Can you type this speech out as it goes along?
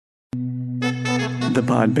The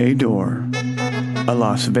Pod Bay Door, a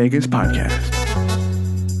Las Vegas podcast.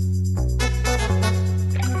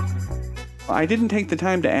 I didn't take the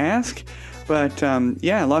time to ask, but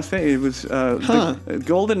Las Vegas, it was, the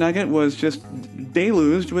Golden Nugget was just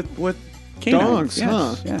deluged with canines.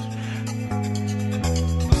 Dogs, yes.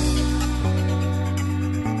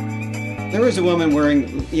 There was a woman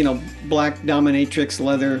wearing, black dominatrix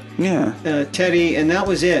leather teddy, and that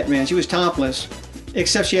was it, man. She was topless,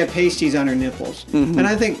 except she had pasties on her nipples. Mm-hmm. And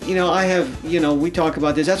I think, we talk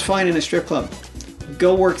about this. That's fine in a strip club.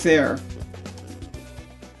 Go work there.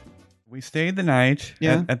 We stayed the night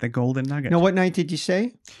at the Golden Nugget. Now, what night did you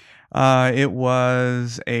say? It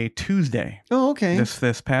was a Tuesday. Oh, okay.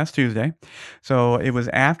 This past Tuesday. So it was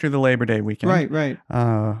after the Labor Day weekend. Right.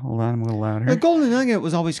 Hold on, I'm a little louder. The Golden Nugget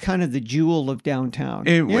was always kind of the jewel of downtown.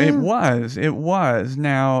 It was.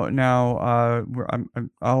 Now,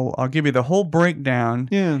 I'll give you the whole breakdown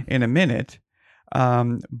in a minute.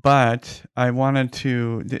 But I wanted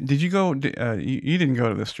to. Did you go? You didn't go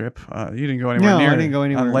to the Strip. You didn't go anywhere near. No, I didn't go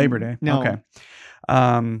anywhere on Labor Day. No. Okay.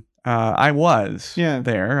 I was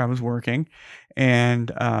there. I was working,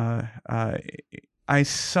 and I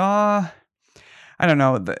saw. I don't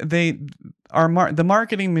know. The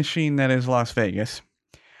marketing machine that is Las Vegas.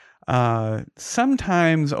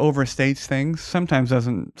 Sometimes overstates things. Sometimes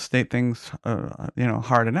doesn't state things.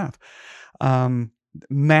 Hard enough.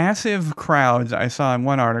 Massive crowds I saw in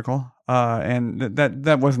one article, and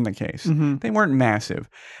that wasn't the case. Mm-hmm. They weren't massive.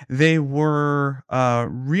 They were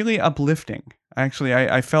really uplifting. Actually,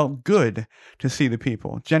 I felt good to see the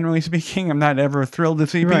people. Generally speaking, I'm not ever thrilled to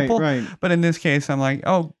see people. Right. But in this case, I'm like,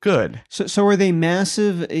 oh, good. So were they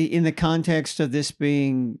massive in the context of this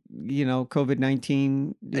being,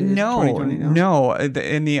 COVID-19? No.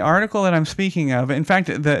 In the article that I'm speaking of, in fact,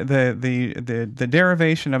 the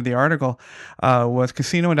derivation of the article was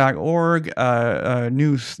casino.org,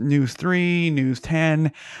 News 3, News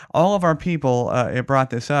 10. All of our people it brought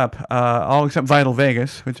this up, all except Vital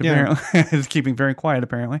Vegas, which apparently is keeping very quiet,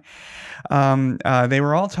 apparently. They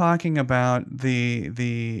were all talking about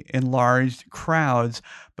the enlarged crowds,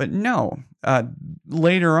 but no.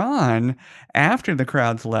 Later on, after the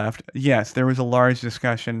crowds left, yes, there was a large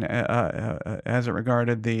discussion as it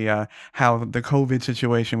regarded the how the COVID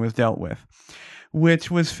situation was dealt with,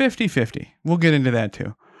 which was 50-50. We'll get into that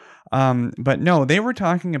too. But no, they were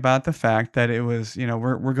talking about the fact that it was,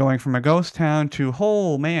 we're going from a ghost town to,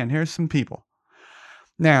 oh man, here's some people.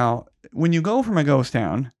 Now, when you go from a ghost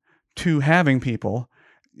town to having people,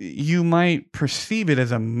 you might perceive it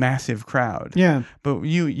as a massive crowd. Yeah. But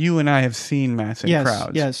you and I have seen massive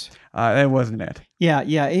crowds. Yes. That wasn't it. Yeah.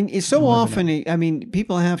 And it's so often,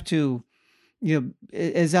 people have to,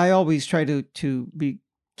 as I always try to be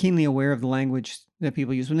keenly aware of the language that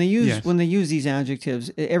people use. When they use these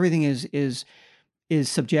adjectives, everything is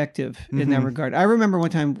subjective in that regard. I remember one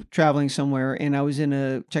time traveling somewhere, and I was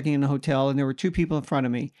checking in a hotel, and there were two people in front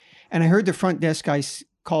of me, and I heard the front desk guy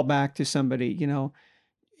call back to somebody,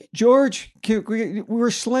 George, we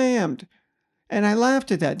were slammed. And I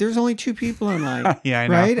laughed at that. There's only two people in line. Yeah, I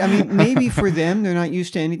know. Right? Maybe for them, they're not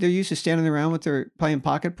used to they're used to standing around playing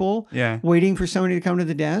pocket pool, waiting for somebody to come to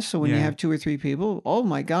the desk. So when you have two or three people, oh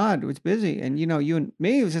my God, it's busy. And you and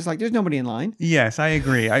me, it was just like, there's nobody in line. Yes, I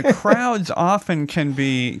agree. Crowds often can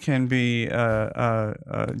be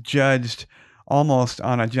judged almost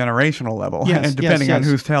on a generational level, depending on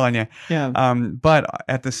who's telling you. Yeah. But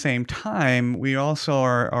at the same time, we also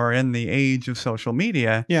are in the age of social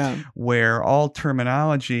media, where all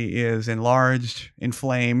terminology is enlarged,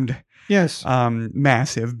 inflamed. Yes.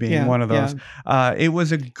 Massive being one of those. It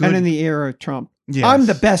was a good. And in the era of Trump. Yes. I'm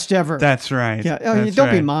the best ever. That's right. Yeah.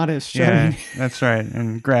 Don't be modest. Yeah, that's right.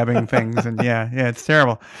 And grabbing things and it's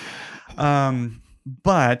terrible.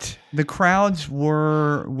 But the crowds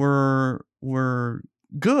were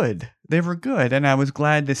good. They were good, and I was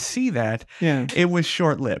glad to see that. Yeah. It was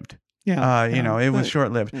short-lived. Yeah. It was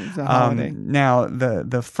short-lived. It's a holiday. Now,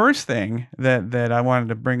 the first thing that I wanted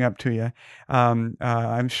to bring up to you,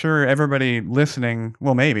 I'm sure everybody listening,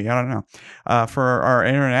 well, maybe, I don't know, for our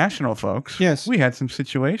international folks, we had some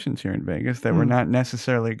situations here in Vegas that were not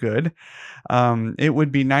necessarily good. It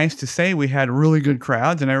would be nice to say we had really good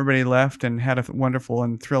crowds and everybody left and had a wonderful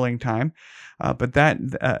and thrilling time. But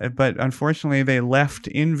unfortunately, they left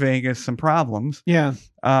in Vegas some problems. Yeah.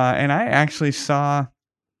 And I actually saw,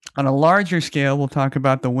 on a larger scale, we'll talk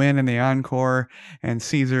about the Wynn and the Encore and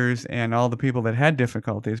Caesars and all the people that had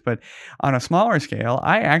difficulties. But on a smaller scale,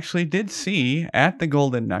 I actually did see at the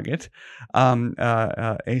Golden Nugget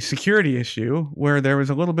a security issue where there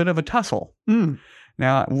was a little bit of a tussle.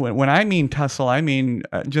 Now, when I mean tussle, I mean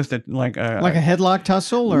just like a headlock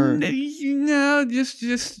tussle, or no,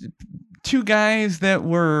 just two guys that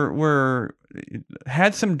were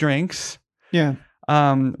had some drinks. Yeah.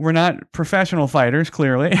 We're not professional fighters,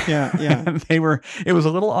 clearly. Yeah, yeah. It was a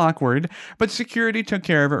little awkward, but security took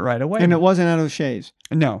care of it right away. And it wasn't out of O'Shea's.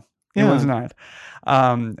 No, it was not.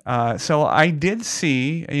 So I did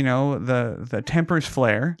see, the tempers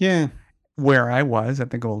flare. Yeah. Where I was at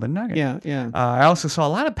the Golden Nugget. Yeah, yeah. I also saw a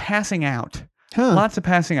lot of passing out. Lots of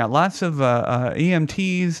passing out. Lots of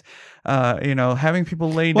EMTs, having people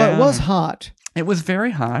lay down. Well, it was hot. It was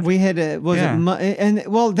very hot. We had then it wasn't.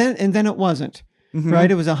 Mm-hmm.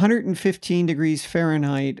 Right? It was 115 degrees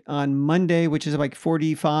Fahrenheit on Monday, which is like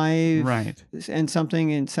 45 right. and something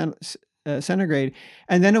in centigrade.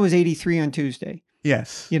 And then it was 83 on Tuesday.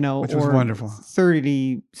 Yes. Which was wonderful.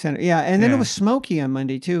 30 centigrade. Yeah. And then it was smoky on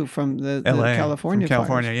Monday too from the California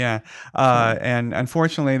fires. Yeah. And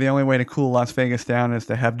unfortunately, the only way to cool Las Vegas down is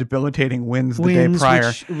to have debilitating winds the day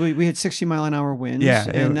prior. We had 60-mile-an-hour winds. Yeah.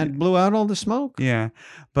 And that blew out all the smoke. Yeah.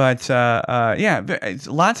 But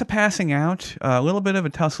lots of passing out, a little bit of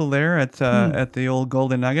a tussle there at the old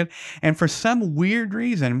Golden Nugget. And for some weird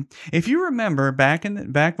reason, if you remember back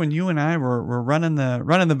when you and I were running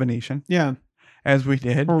the Venetian. Yeah. As we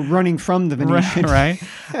did. Or running from the Venetian. Right.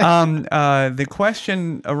 The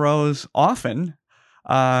question arose often,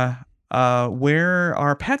 where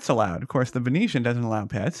are pets allowed? Of course, the Venetian doesn't allow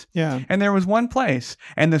pets. Yeah. And there was one place,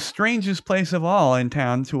 and the strangest place of all in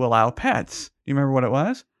town to allow pets. Do you remember what it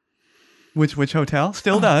was? Which hotel?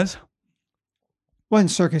 Still does. Wasn't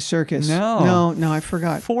Circus. No, I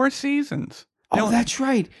forgot. Four Seasons. Oh, that's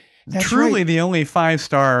right. That's truly the only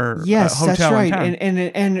 5-star hotel that's right. in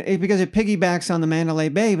town. And because it piggybacks on the Mandalay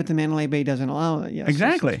Bay, but the Mandalay Bay doesn't allow it. Yes,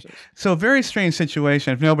 exactly. Yes. So very strange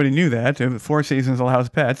situation. If nobody knew that, if Four Seasons allows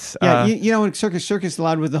pets. Yeah, Circus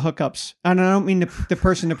allowed with the hookups. And I don't mean the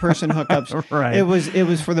person-to-person hookups. Right. It was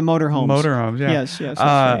for the motorhomes. Motorhomes, yeah. Yes. That's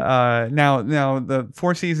right. Now the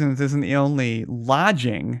Four Seasons isn't the only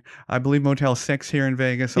lodging. I believe Motel 6 here in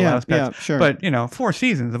Vegas allows pets. Yeah, sure. But Four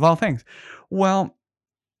Seasons of all things. Well,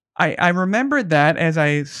 I remembered that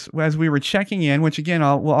as we were checking in, which again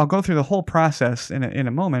I'll go through the whole process in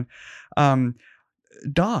a moment.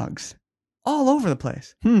 Dogs all over the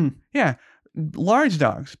place. Yeah, large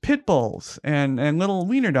dogs, pit bulls, and little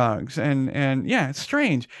wiener dogs, and yeah, it's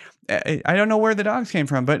strange. I don't know where the dogs came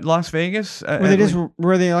from, but Las Vegas.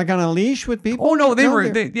 Were they like on a leash with people? Oh no, they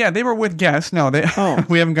were with guests. No,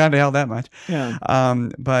 we haven't gone to hell that much. Yeah.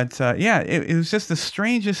 It was just the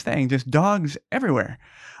strangest thing. Just dogs everywhere.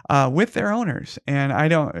 With their owners, and I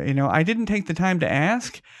didn't take the time to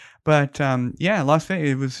ask, but Las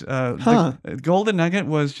Vegas. It was the Golden Nugget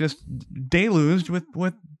was just deluged with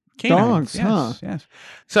canines. Dogs. Yes.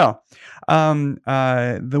 So,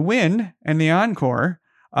 the Wynn and the Encore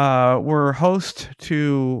were host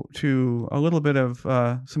to a little bit of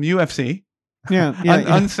some UFC. Yeah.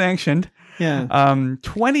 Unsanctioned. Yeah.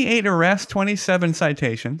 28 arrests, 27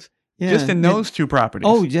 citations. Yeah. Just in those two properties.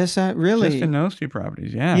 Oh, just that, really? Just in those two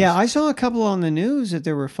properties, yeah. Yeah, I saw a couple on the news that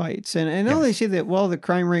there were fights. And I know they say that, the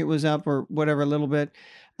crime rate was up or whatever a little bit.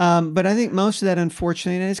 But I think most of that,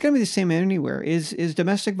 unfortunately, and it's going to be the same anywhere, is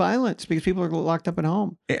domestic violence because people are locked up at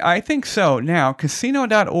home. I think so. Now,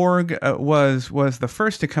 casino.org was the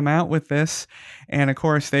first to come out with this. And, of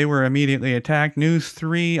course, they were immediately attacked. News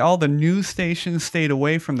 3, all the news stations stayed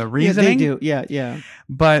away from the reasoning. Yeah, they do. Yeah.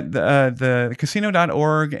 But the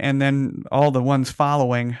casino.org and then all the ones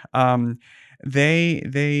following,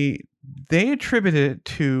 they attributed it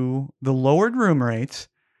to the lowered room rates,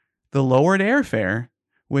 the lowered airfare,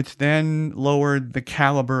 which then lowered the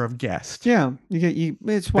caliber of guests. Yeah,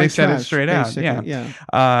 it's white They said trash, it straight out. basically. Yeah.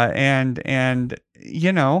 And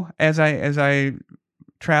as I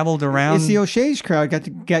traveled around, it's the O'Shea's crowd got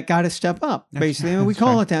to step up. Basically, we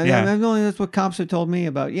call it that. Yeah. That's what cops have told me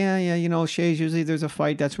about. Yeah. O'Shea's, usually there's a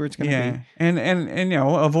fight. That's where it's going to be. And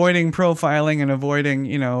avoiding profiling and avoiding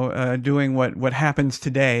doing what happens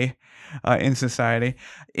today. In society,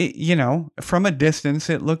 from a distance,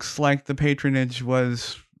 it looks like the patronage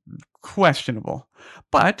was questionable,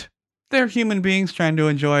 but they're human beings trying to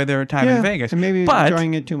enjoy their time in Vegas. And maybe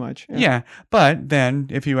enjoying it too much. Yeah. But then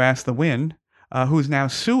if you ask the Wynn, who's now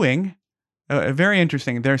suing, very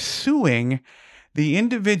interesting, they're suing the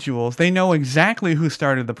individuals. They know exactly who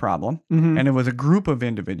started the problem, and it was a group of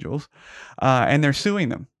individuals, and they're suing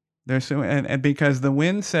them. They're suing, and because the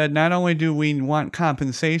Wynn said, not only do we want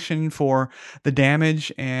compensation for the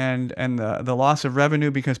damage and the loss of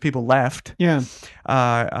revenue because people left,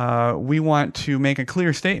 we want to make a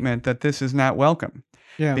clear statement that this is not welcome.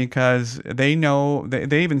 Yeah. because they know,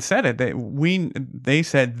 they even said it. They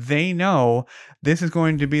said they know this is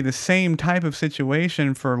going to be the same type of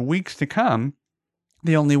situation for weeks to come.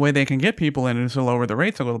 The only way they can get people in is to lower the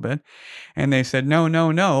rates a little bit. And they said, no,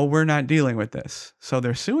 no, no, we're not dealing with this. So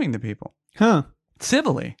they're suing the people. Huh.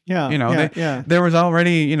 Civilly. Yeah. There was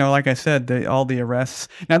already, like I said, all the arrests.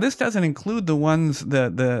 Now, this doesn't include the ones,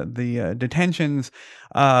 the detentions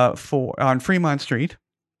on Fremont Street.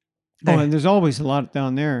 And there's always a lot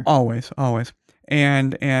down there. Always.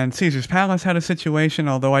 And Caesar's Palace had a situation,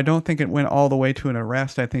 although I don't think it went all the way to an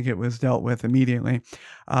arrest. I think it was dealt with immediately.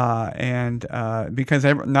 Because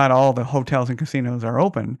not all the hotels and casinos are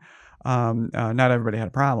open, not everybody had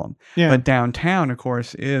a problem. Yeah. But downtown, of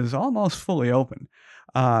course, is almost fully open.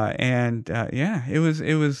 It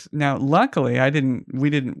was. Now, luckily,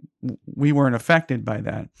 we weren't affected by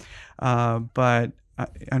that. But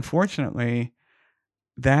unfortunately,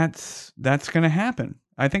 that's going to happen.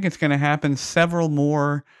 I think it's going to happen several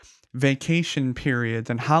more vacation periods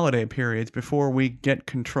and holiday periods before we get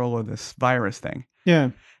control of this virus thing.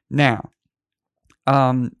 Yeah. Now,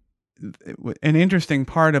 an interesting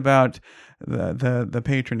part about the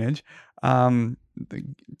patronage to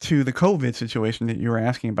the COVID situation that you were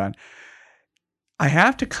asking about, I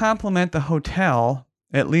have to compliment the hotel,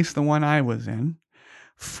 at least the one I was in,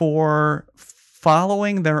 for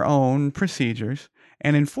following their own procedures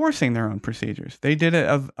and enforcing their own procedures. They did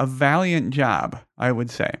a valiant job, I would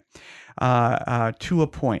say, to a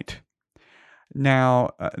point. Now,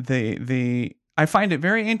 I find it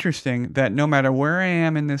very interesting that no matter where I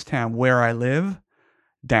am in this town, where I live,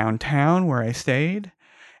 downtown, where I stayed,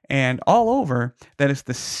 and all over, that it's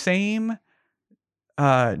the same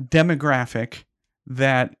demographic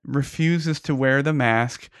that refuses to wear the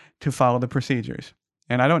mask to follow the procedures.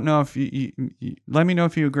 And I don't know if you let me know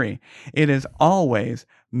if you agree. It is always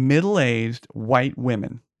middle-aged white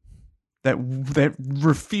women that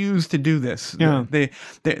refuse to do this. Yeah. They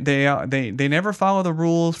never follow the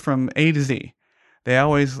rules from A to Z. They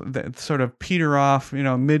always sort of peter off,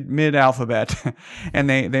 mid alphabet, and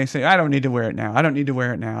they say, I don't need to wear it now. I don't need to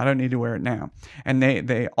wear it now. I don't need to wear it now. And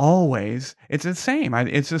they always, it's the same.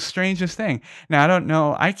 It's the strangest thing. Now, I don't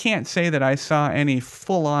know. I can't say that I saw any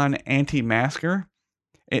full-on anti-masker.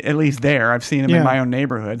 At least there, I've seen them in my own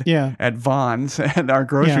neighborhood. Yeah. At Vaughn's, at our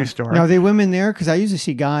grocery store. Now, are they women there? Because I usually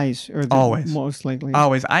see guys. Always. Most likely.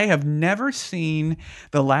 Always. I have never seen,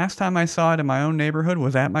 the last time I saw it in my own neighborhood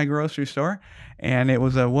was at my grocery store. And it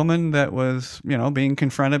was a woman that was, being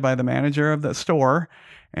confronted by the manager of the store.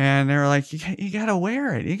 And they were like, you got to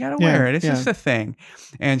wear it. You got to wear it. It's just a thing.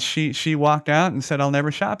 And she walked out and said, I'll never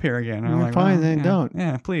shop here again. And I'm like, fine, then don't.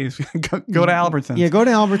 Yeah, please. go to Albertsons. Yeah, go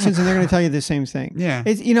to Albertsons and they're going to tell you the same thing. Yeah.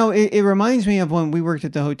 It's, it reminds me of when we worked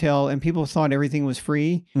at the hotel and people thought everything was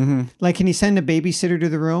free. Mm-hmm. Like, can you send a babysitter to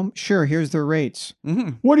the room? Sure, here's their rates.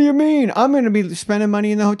 Mm-hmm. What do you mean? I'm going to be spending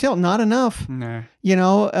money in the hotel. Not enough. Nah. You're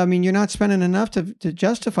not spending enough to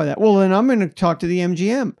justify that. Well, then I'm going to talk to the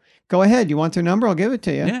MGM. Go ahead. You want their number? I'll give it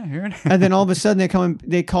to you. Yeah, here it is. And then all of a sudden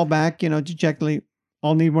they call back, dejectedly,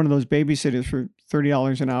 I'll need one of those babysitters for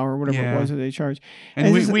 $30 an hour or whatever it was that they charge.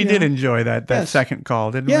 And we did enjoy that second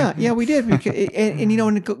call, didn't we? Yeah, we did. Because,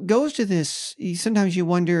 and it goes to this, sometimes you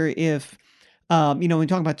wonder if, when we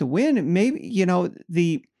talk about the win, maybe,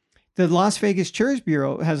 the Las Vegas Tourist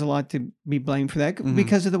Bureau has a lot to be blamed for that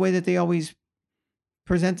because of the way that they always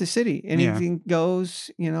present the city. Anything goes,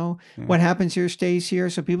 what happens here stays here.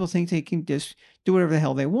 So people think they can just do whatever the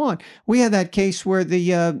hell they want. We had that case where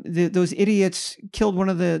those idiots killed one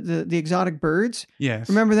of the exotic birds. Yes.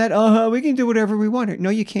 Remember that? We can do whatever we want. No,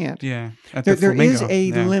 you can't. Yeah. There is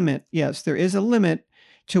a limit. Yes, there is a limit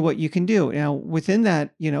to what you can do. Now, within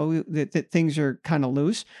that, that things are kind of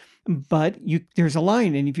loose. But there's a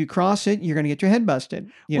line, and if you cross it, you're going to get your head busted.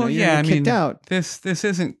 You're kicked out. This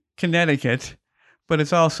isn't Connecticut. But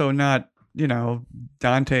it's also not,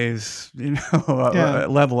 Dante's,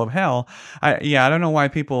 level of hell. I don't know why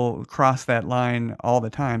people cross that line all the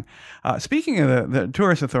time. Speaking of the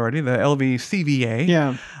Tourist Authority, the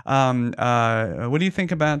LVCVA, what do you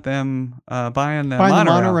think about them buying the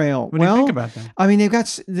monorail? What do you think about them? I mean, they've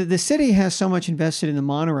got the city has so much invested in the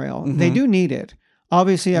monorail. Mm-hmm. They do need it.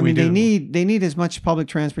 Obviously, they need as much public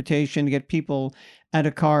transportation to get people out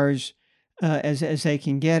of cars as they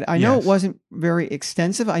can get. I know it wasn't very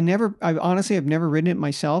extensive. I honestly have never ridden it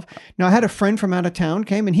myself. Now, I had a friend from out of town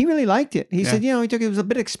came and he really liked it. He said, it was a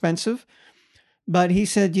bit expensive, but he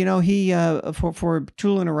said, he for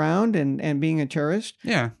tooling around and being a tourist,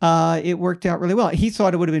 it worked out really well. He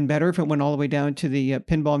thought it would have been better if it went all the way down to the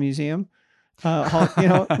Pinball Museum.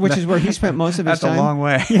 Which is where he spent most of his time. That's a long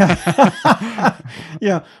way. Yeah.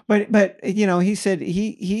 Yeah. But he said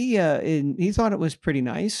he thought it was pretty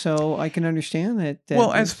nice. So I can understand that.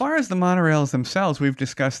 Well, as far as the monorails themselves, we've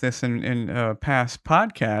discussed this in past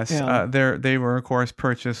podcasts. Yeah. They were, of course,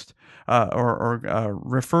 purchased or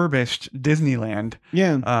refurbished Disneyland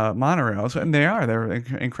monorails, and they're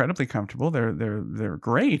incredibly comfortable. They're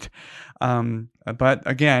great. But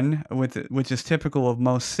again, which is typical of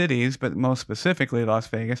most cities, but most specifically Las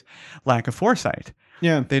Vegas, lack of foresight.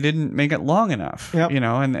 Yeah, they didn't make it long enough. Yep.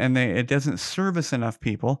 And it doesn't service enough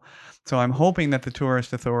people. So I'm hoping that the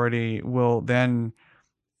tourist authority will then,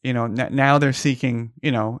 now they're seeking,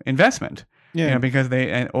 investment. Yeah. Because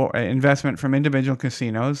or investment from individual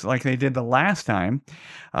casinos like they did the last time,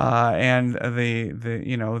 and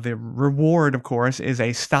the reward, of course, is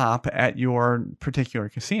a stop at your particular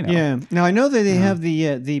casino. Yeah. Now I know that they have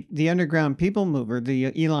the underground people mover,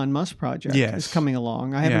 the Elon Musk project, is coming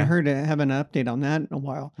along. I haven't have an update on that in a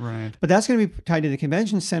while. Right. But that's going to be tied to the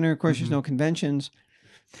convention center. Of course, there's no conventions.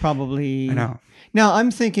 Probably. I know. Now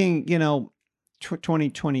I'm thinking,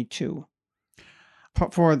 2022.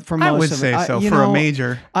 For most I would of say it. so for a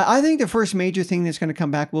major. I think the first major thing that's going to come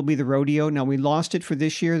back will be the rodeo. Now we lost it for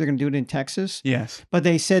this year. They're going to do it in Texas. Yes, but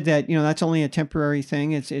they said that that's only a temporary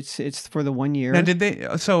thing. It's for the 1 year. Now did they?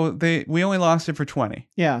 So we only lost it for 20.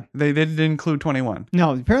 Yeah, they didn't include 21.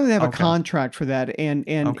 No, apparently they have a contract for that, and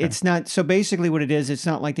it's not. So basically, what it is, it's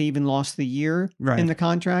not like they even lost the year in the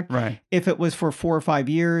contract. Right. If it was for 4 or 5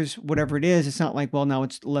 years, whatever it is, it's not like now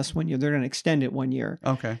it's less 1 year. They're going to extend it 1 year.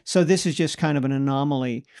 Okay. So this is just kind of an anomaly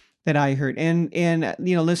that I heard. And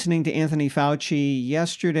listening to Anthony Fauci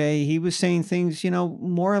yesterday, he was saying things,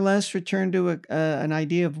 more or less return to an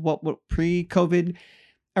idea of what pre-COVID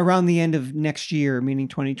around the end of next year, meaning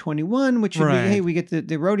 2021, which would be, hey, we get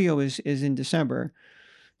the rodeo is in December.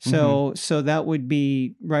 So that would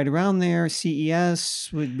be right around there. CES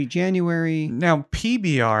would be January. Now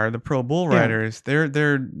PBR, the Pro Bull Riders,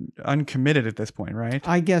 they're uncommitted at this point, right?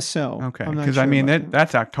 I guess so. Okay, because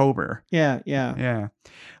that's October. Yeah.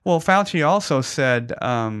 Well, Fauci also said,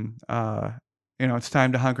 it's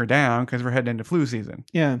time to hunker down because we're heading into flu season.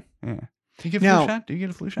 Yeah. Do you get a flu shot? Do you get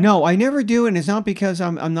a flu shot? No, I never do, and it's not because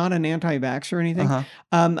I'm not an anti-vax or anything.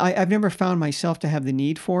 I've never found myself to have the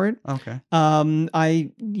need for it. Okay.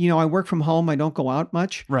 I work from home. I don't go out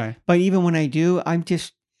much. Right. But even when I do, I'm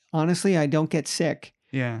just honestly, I don't get sick.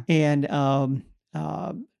 Yeah. And and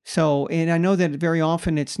I know that very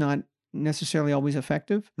often it's not necessarily always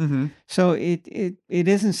effective. So it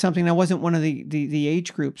isn't something. I wasn't one of the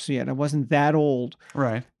age groups yet. I wasn't that old,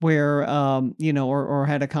 right? Where or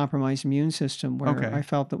had a compromised immune system where I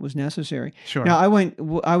felt that was necessary. Sure. Now I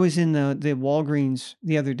was in the Walgreens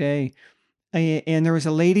the other day, and there was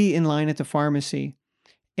a lady in line at the pharmacy,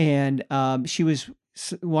 and she was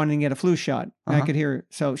wanting to get a flu shot. I could hear her.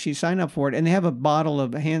 So she signed up for it, and they have a bottle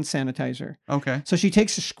of hand sanitizer. Okay. So she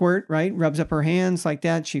takes a squirt, right? Rubs up her hands like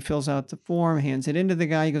that. She fills out the form, hands it into the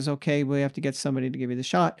guy. He goes, okay, we have to get somebody to give you the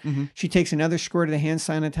shot. She takes another squirt of the hand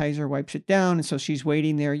sanitizer, wipes it down. And so she's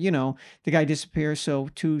waiting there, the guy disappears. So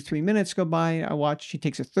 2-3 minutes go by. I watch, she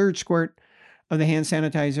takes a third squirt of the hand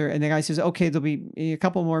sanitizer, and the guy says, okay, there'll be a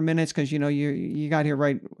couple more minutes because, you got here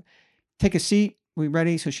right. Take a seat. We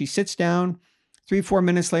ready? So she sits down. 3-4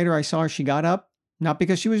 minutes later, I saw her. She got up, not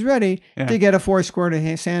because she was ready, to get a 4 squirt of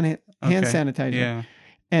hand sanitizer. Yeah.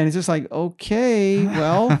 And it's just like, okay,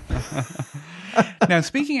 well. Now,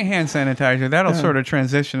 speaking of hand sanitizer, that'll sort of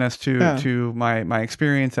transition us to my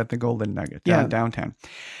experience at the Golden Nugget downtown.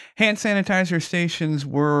 Hand sanitizer stations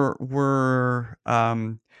were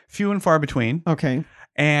few and far between. Okay.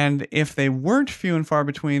 And if they weren't few and far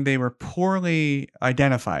between, they were poorly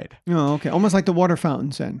identified. Oh, okay. Almost like the water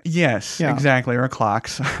fountains then. Yes, exactly. Or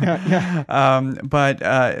clocks. But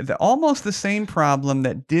almost the same problem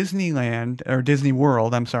that Disneyland or Disney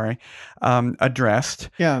World, addressed.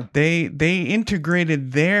 Yeah. They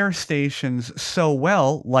integrated their stations so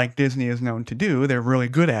well, like Disney is known to do. They're really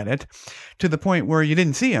good at it, to the point where you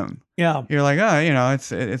didn't see them. Yeah. You're like,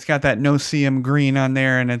 it's got that no see 'em green on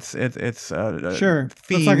there, and it's sure. Themed.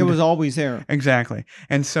 Looks like it was always there. Exactly.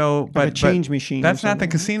 And so, but a change machine. That's not the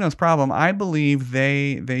casino's problem. I believe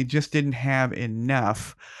they just didn't have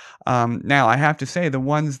enough. Now I have to say the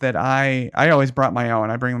ones that I always brought my own.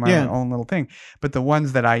 I bring my own little thing, but the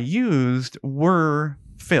ones that I used were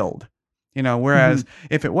filled. Whereas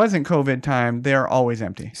if it wasn't COVID time, they're always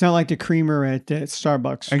empty. It's not like the creamer at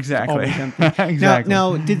Starbucks. Exactly. Always empty. Exactly.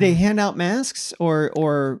 Now, did they hand out masks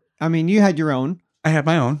or you had your own? I had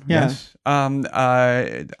my own. Yeah. Yes.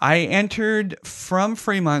 I entered from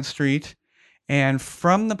Fremont Street and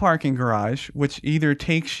from the parking garage, which either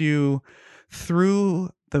takes you through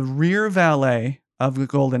the rear valet of the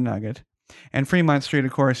Golden Nugget. And Fremont Street,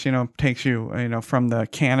 of course, takes you, from the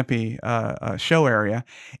canopy show area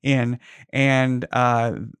in. And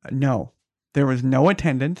no, there was no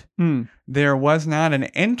attendant. There was not an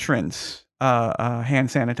entrance hand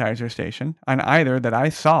sanitizer station on either that I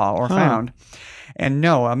saw or found. And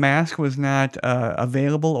no, a mask was not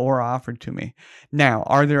available or offered to me. Now,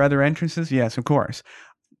 are there other entrances? Yes, of course.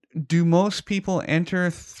 Do most people enter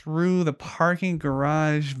through the parking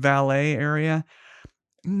garage valet area?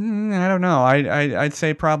 I don't know. I'd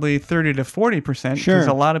say probably 30 to 40%. Sure. Because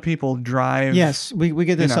a lot of people drive. Yes, we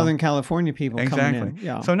get the Southern California people coming in.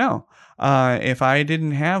 Yeah. So no, if I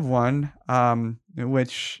didn't have one,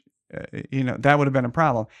 which that would have been a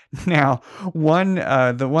problem. Now,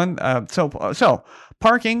 so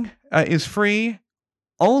parking is free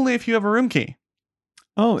only if you have a room key.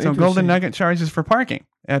 Oh, so Golden Nugget charges for parking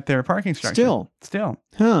at their parking structure. Still.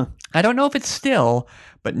 Huh. I don't know if it's still,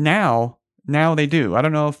 but now they do. I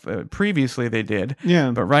don't know if previously they did.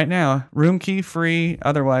 Yeah. But right now, room key free.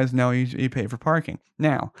 Otherwise, no, you pay for parking.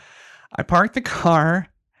 Now, I parked the car.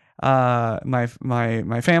 My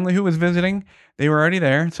family who was visiting, they were already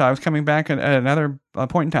there. So I was coming back at another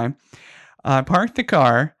point in time. I parked the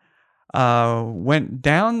car. Went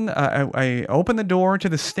down. I opened the door to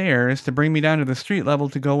the stairs to bring me down to the street level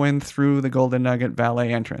to go in through the Golden Nugget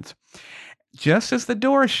valet entrance. Just as the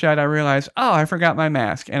door shut, I realized, I forgot my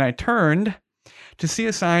mask. And I turned to see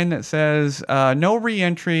a sign that says, no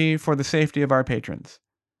re-entry for the safety of our patrons.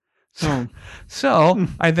 So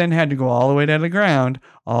I then had to go all the way down to the ground,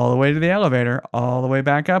 all the way to the elevator, all the way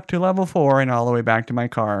back up to level 4, and all the way back to my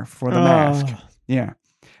car for the mask. Yeah.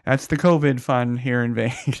 That's the COVID fun here in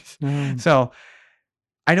Vegas. So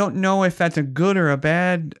I don't know if that's a good or a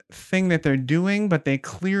bad thing that they're doing, but they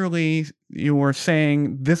clearly, you were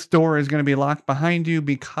saying this door is going to be locked behind you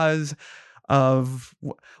because of,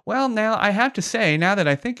 well, now I have to say, now that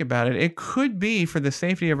I think about it, it could be for the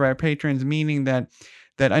safety of our patrons, meaning that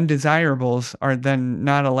undesirables are then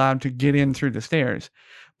not allowed to get in through the stairs.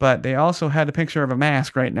 But they also had a picture of a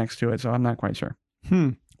mask right next to it, so I'm not quite sure.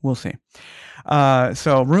 We'll see.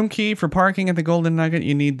 So room key for parking at the Golden Nugget,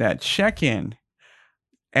 you need that. Check-in.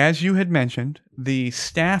 As you had mentioned, the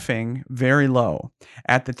staffing very low.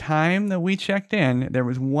 At the time that we checked in, there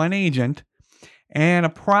was one agent and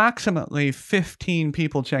approximately 15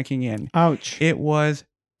 people checking in. Ouch. It was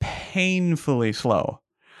painfully slow.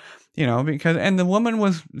 Because, and the woman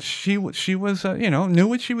was, she was, knew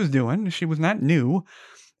what she was doing. She was not new.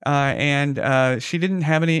 And she didn't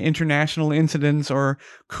have any international incidents or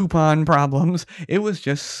coupon problems. It was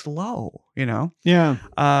just slow, Yeah.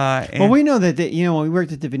 Well, we know that when we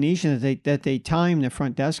worked at the Venetian, that they timed the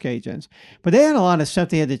front desk agents, but they had a lot of stuff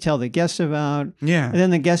they had to tell the guests about. Yeah. And then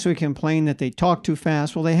the guests would complain that they talk too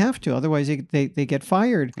fast. Well, they have to, otherwise they get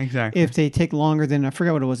fired. Exactly. If they take longer than, I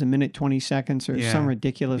forgot what it was, a minute 20 seconds or some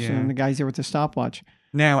ridiculous. And the guys there with the stopwatch.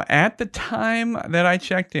 Now, at the time that I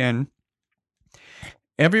checked in,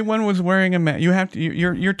 everyone was wearing a mask.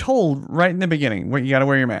 You're told right in the beginning you got to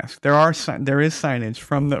wear your mask. There is signage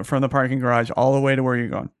from the parking garage all the way to where you're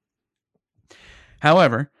going.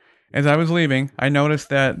 However, as I was leaving, I noticed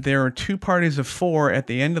that there were 2 parties of 4 at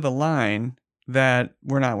the end of the line that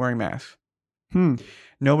were not wearing masks.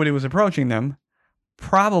 Nobody was approaching them.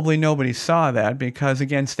 Probably nobody saw that because,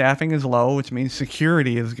 again, staffing is low, which means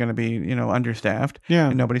security is going to be understaffed. Yeah.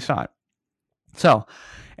 And nobody saw it. So.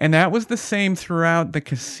 And that was the same throughout the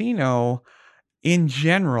casino in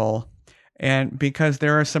general. And because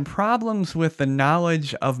there are some problems with the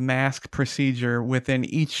knowledge of mask procedure within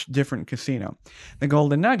each different casino. The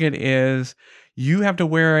Golden Nugget is you have to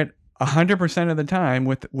wear it 100% of the time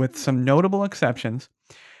with some notable exceptions.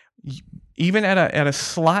 Even at a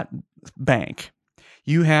slot bank,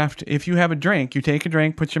 you have to, if you have a drink, you take a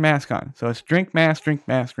drink, put your mask on. So it's drink, mask, drink,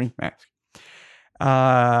 mask, drink, mask.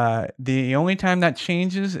 The only time that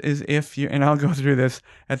changes is if you, and I'll go through this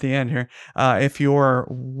at the end here, if you're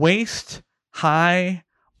waist high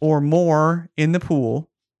or more in the pool,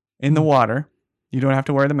 in the water, you don't have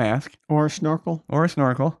to wear the mask. Or a snorkel.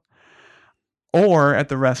 Or at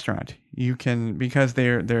the restaurant. You can, because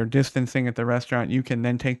they're distancing at the restaurant, you can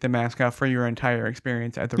then take the mask off for your entire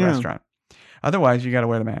experience at the restaurant. Otherwise, you got to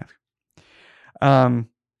wear the mask.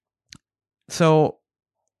 So,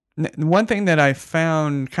 one thing that I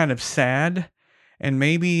found kind of sad, and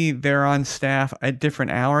maybe they're on staff at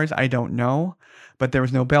different hours, I don't know, but there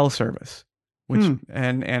was no bell service, which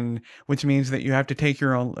which means that you have to take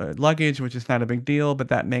your own luggage, which is not a big deal, but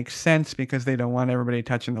that makes sense because they don't want everybody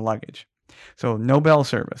touching the luggage. So no bell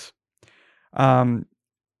service. Now,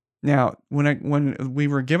 when we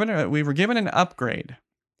were given an upgrade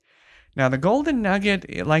Now, the Golden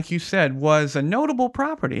Nugget, like you said, was a notable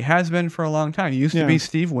property, has been for a long time. It used to be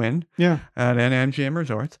Steve Wynn at MGM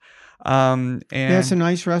Resorts. They had And some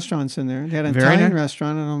nice restaurants in there. They had an very Italian nice.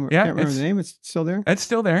 restaurant. I can't remember the name. It's still there? It's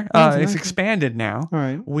still there. Oh, It's nice. expanded now. All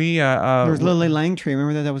right. We there was Lily Langtree.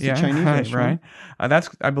 Remember that? That was the Chinese restaurant. Right.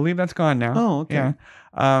 I believe that's gone now. Oh, okay.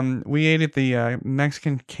 Yeah. We ate at the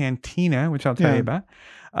Mexican Cantina, which I'll tell you about.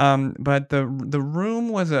 But the room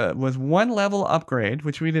was one level upgrade,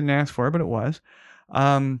 which we didn't ask for, but it was.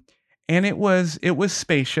 And it was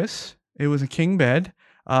spacious. It was a king bed.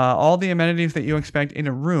 All the amenities that you expect in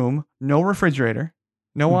a room. No refrigerator.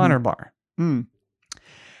 No honor bar.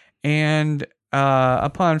 And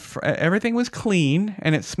everything was clean,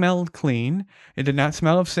 and it smelled clean. It did not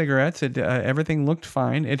smell of cigarettes. Everything looked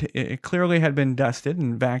fine. It clearly had been dusted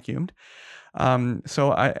and vacuumed.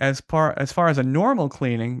 So as far as a normal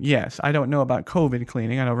cleaning, yes, I don't know about COVID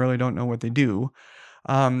cleaning. I really don't know what they do.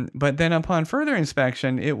 But then upon further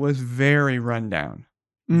inspection, it was very rundown.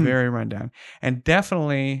 Very rundown. And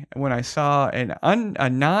definitely when I saw a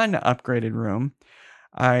non-upgraded room,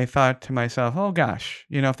 I thought to myself, oh gosh,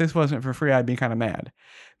 if this wasn't for free, I'd be kind of mad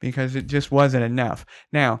because it just wasn't enough.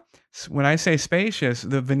 Now, when I say spacious,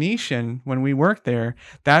 the Venetian, when we worked there,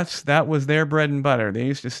 that was their bread and butter. They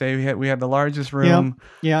used to say we had the largest room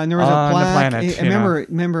and there was a plaque. On the planet.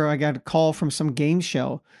 Remember, I got a call from some game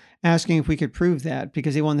show asking if we could prove that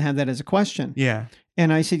because they wanted to have that as a question. Yeah.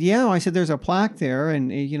 And I said, there's a plaque there,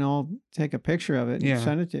 and I'll take a picture of it and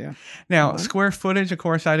send it to you. Now, square footage, of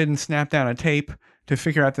course, I didn't snap down a tape to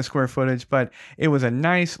figure out the square footage, but it was a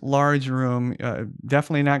nice, large room,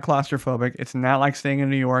 definitely not claustrophobic. It's not like staying in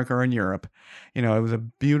New York or in Europe. It was a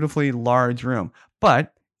beautifully large room,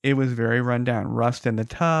 but it was very run down, rust in the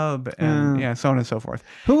tub, and so on and so forth.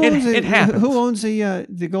 Who owns it? Who owns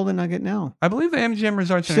the Golden Nugget now? I believe the MGM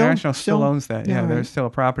Resorts International still owns that. Yeah, there's still a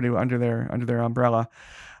property under their umbrella.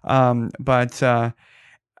 But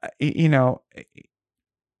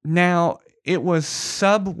now it was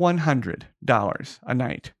sub $100 a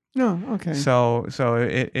night. Oh, okay. So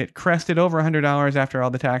it crested over $100 after all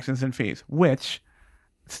the taxes and fees, which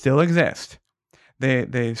still exist.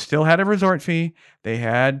 They still had a resort fee. They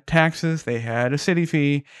had taxes. They had a city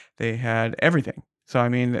fee. They had everything. So, I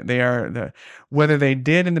mean, whether they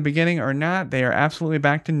did in the beginning or not, they are absolutely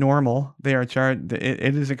back to normal. They are charged.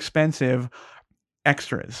 It is expensive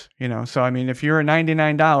extras, So, I mean, if you're at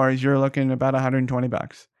 $99, you're looking about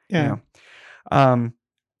 $120. Yeah.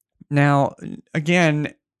 Now,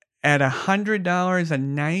 again, at $100 a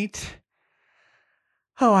night,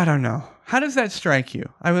 I don't know. How does that strike you?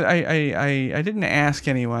 I didn't ask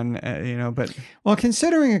anyone, but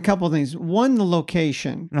considering a couple of things. One, the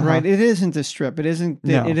location, right? It isn't the Strip. It isn't.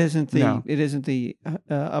 It isn't the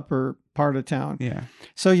upper part of town. Yeah.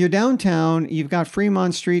 So you're downtown. You've got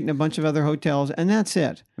Fremont Street and a bunch of other hotels, and that's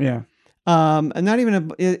it. Yeah. And not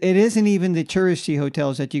even it isn't even the touristy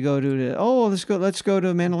hotels that you go to. Let's go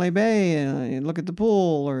to Mandalay Bay and look at the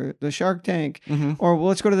pool or the Shark Tank, or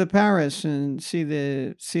let's go to the Paris and see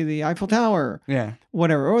the Eiffel Tower. Yeah.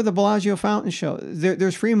 Whatever, or the Bellagio Fountain Show.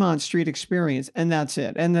 There's Fremont Street experience, and that's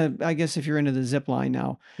it. And I guess if you're into the zip line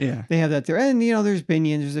now, they have that there. And there's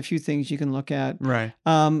Binions. There's a few things you can look at. Right.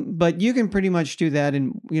 But you can pretty much do that.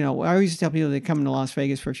 And I always tell people that come to Las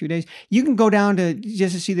Vegas for a few days. You can go down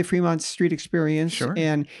just to see the Fremont Street experience. Sure.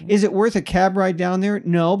 And is it worth a cab ride down there?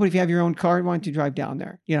 No. But if you have your own car, why don't you drive down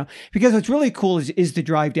there? Because what's really cool is the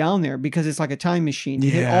drive down there because it's like a time machine.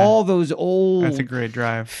 You hit all those old. That's a great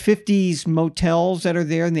drive. 50s motels that are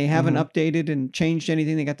there, and they haven't updated and changed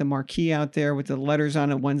anything. They got the marquee out there with the letters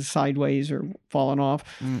on it, one's sideways or falling off.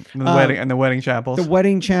 The wedding chapels. The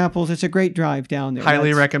wedding chapels. It's a great drive down there.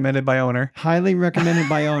 Highly recommended by owner. Highly recommended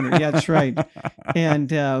by owner. Yeah, that's right. And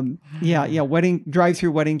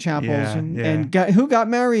drive-through wedding chapels. And who got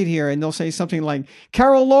married here? And they'll say something like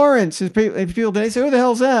Carol Lawrence. And people today say, who the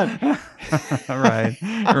hell's that? Right.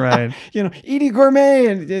 Edie Gourmet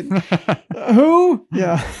and who?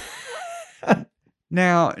 Yeah.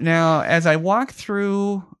 Now, as I walk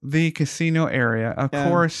through the casino area, of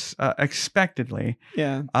course, expectedly,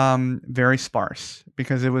 very sparse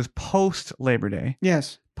because it was post Labor Day.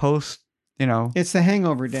 Yes. Post, it's the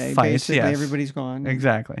hangover day. Fights, basically, everybody's gone.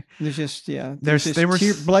 Exactly. There's just there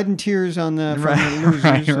was blood and tears on the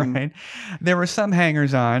losers. Right. There were some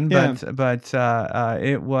hangers on, but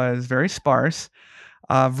it was very sparse.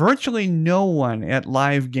 Virtually no one at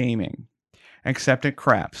live gaming. Except at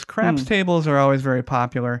craps. Craps tables are always very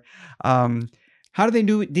popular. How do they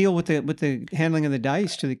deal with the handling of the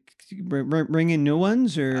dice? Do they bring in new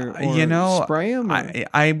ones or spray them?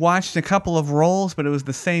 I watched a couple of rolls, but it was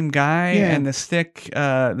the same guy, and the stick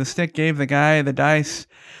gave the guy the dice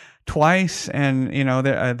twice, and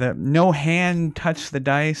the no hand touched the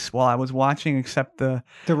dice while I was watching, except the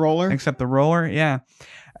roller. Yeah.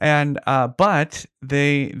 And but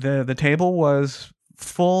the table was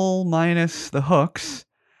full minus the hooks,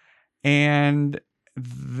 and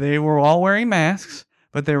they were all wearing masks,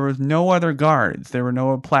 but there was no other guards. There were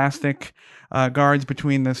no plastic guards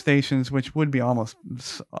between the stations, which would be almost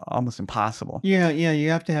impossible. Yeah, you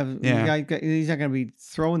have to have. Yeah. He's not going to be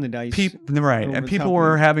throwing the dice. Right, and people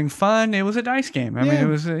were having fun. It was a dice game. I mean, it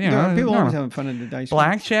was people always having fun in the dice.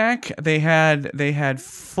 Blackjack. Game. They had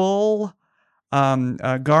full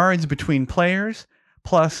guards between players,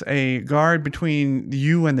 plus a guard between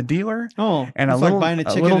you and the dealer. Oh, and a little tiny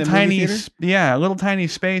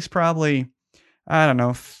space, probably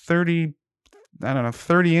 30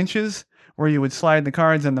 inches, where you would slide the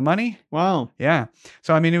cards and the money. Wow. Yeah.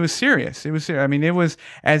 So I mean, it was serious. I mean, it was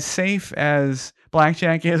as safe as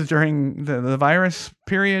blackjack is during the virus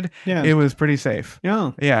period. Yeah. It was pretty safe.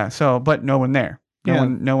 Yeah. Yeah. So, but no one there.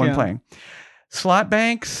 No one playing. Slot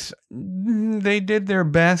banks, they did their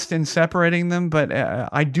best in separating them, but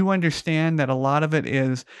I do understand that a lot of it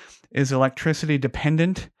is electricity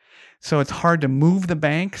dependent, so it's hard to move the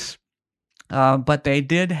banks. But they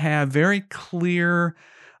did have very clear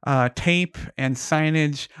tape and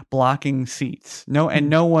signage blocking seats.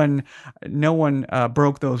 No one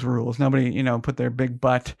broke those rules. Nobody put their big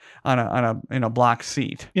butt on a blocked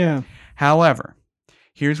seat. Yeah. However,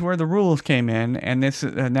 here's where the rules came in, and this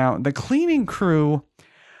now the cleaning crew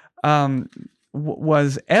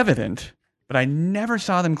was evident, but I never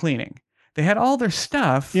saw them cleaning. They had all their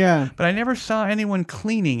stuff, but I never saw anyone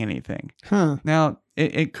cleaning anything. Huh. Now,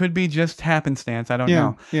 it could be just happenstance. I don't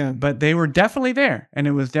know. Yeah. But they were definitely there, and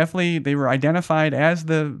it was definitely, they were identified as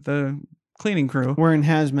the cleaning crew. Wearing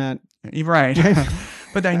hazmat. Right.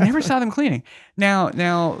 But I never saw them cleaning. Now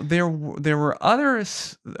there were other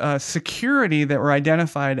security that were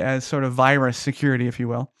identified as sort of virus security, if you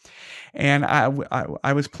will. And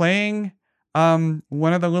I was playing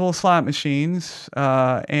one of the little slot machines,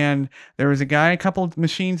 and there was a guy a couple of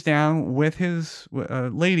machines down with his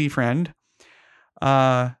lady friend,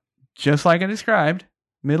 just like I described,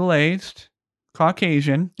 middle-aged,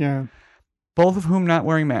 Caucasian, both of whom not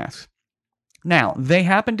wearing masks. Now, they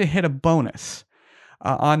happened to hit a bonus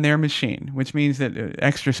on their machine, which means that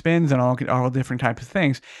extra spins and all different types of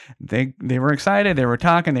things. They were excited. They were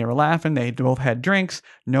talking. They were laughing. They both had drinks.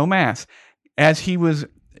 No mask. As he was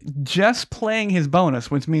just playing his bonus,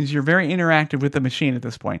 which means you're very interactive with the machine at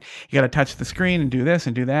this point. You got to touch the screen and do this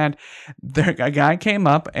and do that. A guy came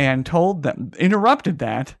up and interrupted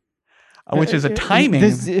that, which is a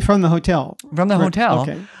timing. From the hotel. From the hotel.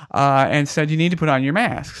 Okay. And said, you need to put on your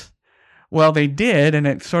masks. Well, they did, and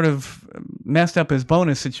it sort of messed up his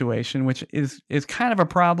bonus situation, which is kind of a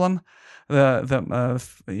problem. I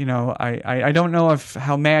don't know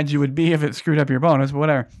how mad you would be if it screwed up your bonus, but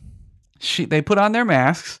whatever. They put on their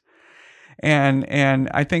masks, and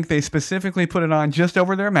I think they specifically put it on just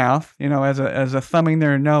over their mouth, as a thumbing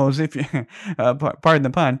their nose, if you, pardon the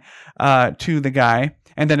pun, to the guy,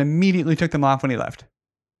 and then immediately took them off when he left.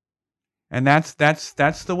 And that's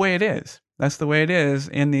the way it is. That's the way it is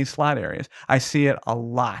in these slot areas. I see it a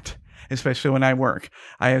lot, especially when I work.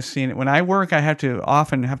 I have seen it when I work. I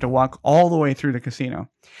often have to walk all the way through the casino,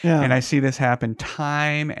 and I see this happen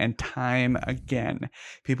time and time again.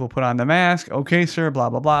 People put on the mask. Okay, sir. Blah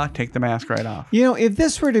blah blah. Take the mask right off. If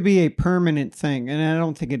this were to be a permanent thing, and I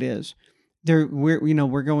don't think it is,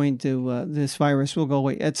 we're going to this virus will go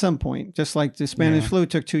away at some point, just like the Spanish flu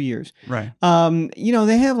took 2 years. Right.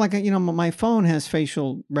 They have my phone has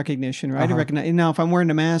facial recognition, right? Uh-huh. Now if I'm wearing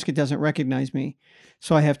a mask, it doesn't recognize me,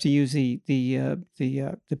 so I have to use the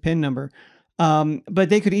PIN number. But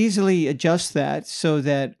they could easily adjust that so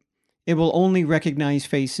that it will only recognize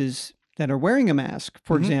faces that are wearing a mask,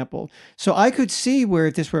 for example. So I could see where,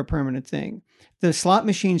 if this were a permanent thing, the slot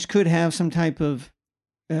machines could have some type of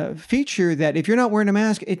feature that if you're not wearing a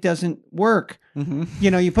mask, it doesn't work.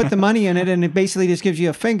 You put the money in it, and it basically just gives you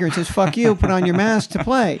a finger and says, "Fuck you, put on your mask to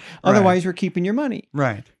play." Otherwise, we're keeping your money.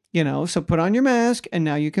 Right. So put on your mask, and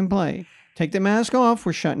now you can play. Take the mask off,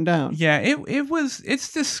 we're shutting down. Yeah,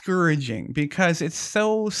 it's discouraging because it's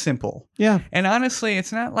so simple. Yeah. And honestly,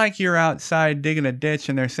 it's not like you're outside digging a ditch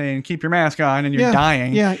and they're saying, keep your mask on, and you're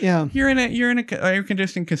dying. Yeah. You're in a air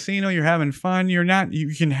conditioned casino, you're having fun,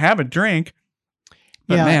 you can have a drink.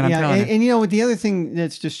 But man, I'm telling you. And the other thing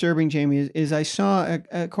that's disturbing, Jamie, is I saw,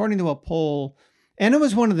 according to a poll, And it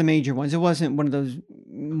was one of the major ones. It wasn't one of those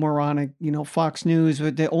moronic, Fox News,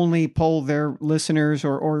 but they only poll their listeners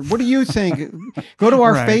or what do you think? Go to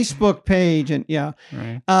our Facebook page and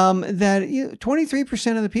Right. That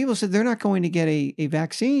 23% of the people said they're not going to get a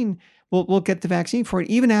vaccine. We'll get the vaccine for it,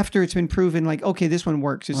 even after it's been proven like, okay, this one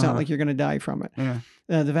works. It's not like you're going to die from it. Yeah.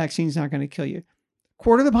 The vaccine's not going to kill you.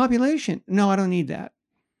 Quarter of the population. No, I don't need that.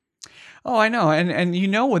 Oh, I know. And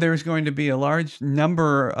there's going to be a large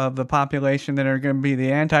number of the population that are going to be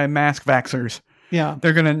the anti-mask vaxxers. Yeah.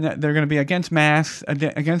 They're gonna be against masks,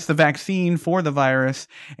 against the vaccine for the virus,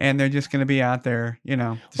 and they're just gonna be out there,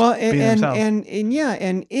 Well, and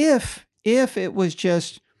if it was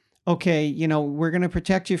just okay, we're going to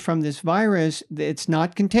protect you from this virus. It's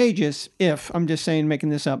not contagious. If I'm just saying, making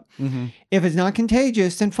this up, if it's not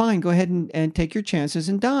contagious, then fine, go ahead and take your chances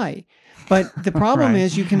and die. But the problem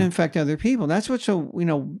is you can infect other people. That's what's so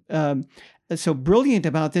brilliant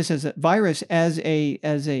about this as a virus, as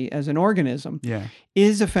an organism,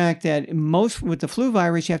 is the fact that most with the flu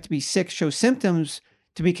virus, you have to be sick, show symptoms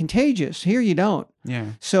to be contagious. Here you don't. Yeah.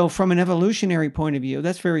 So from an evolutionary point of view,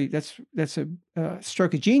 that's a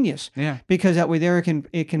stroke of genius. Yeah. Because that way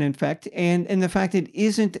it can infect, and the fact it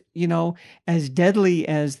isn't as deadly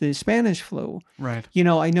as the Spanish flu. Right.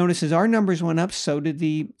 I noticed as our numbers went up, so did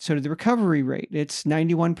the recovery rate. It's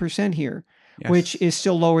 91% here, which is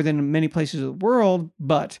still lower than many places of the world,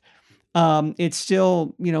 but it's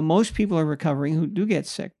still most people are recovering who do get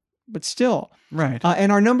sick. But still, right.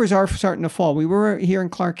 And our numbers are starting to fall. We were here in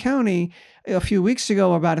Clark County a few weeks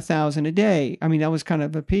ago, about 1,000 a day. I mean, that was kind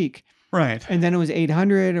of a peak, right? And then it was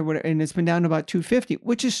 800 or whatever, and it's been down to about 250,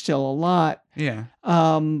 which is still a lot. Yeah.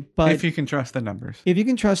 But if you can trust the numbers,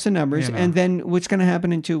 and then what's going to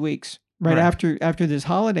happen in 2 weeks? Right. After this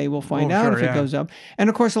holiday, we'll find out if it goes up. And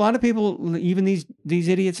of course, a lot of people, even these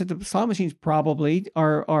idiots at the slot machines, probably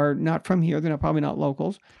are not from here. They're probably not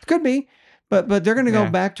locals. It could be. But they're going to go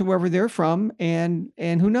back to wherever they're from, and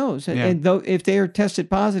who knows? And though if they are tested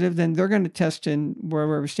positive, then they're going to test in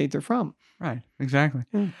wherever state they're from. Right. Exactly.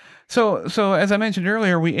 So as I mentioned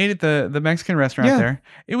earlier, we ate at the Mexican restaurant there.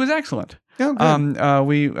 It was excellent. Oh,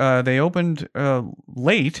 good. They opened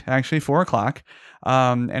late, actually 4:00.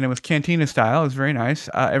 And it was cantina style. It was very nice.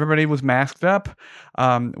 Everybody was masked up.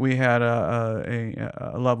 We had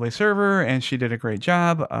a lovely server, and she did a great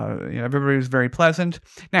job. Everybody was very pleasant.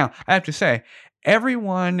 Now, I have to say,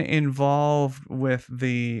 everyone involved with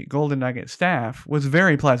the Golden Nugget staff was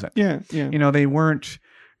very pleasant. Yeah. They weren't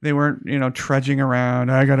trudging around.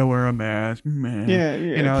 I gotta wear a mask.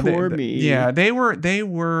 Yeah. Poor me. Yeah, they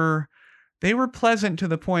were pleasant to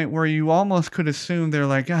the point where you almost could assume they're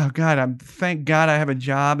like, oh God, thank God I have a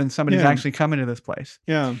job and somebody's actually coming to this place.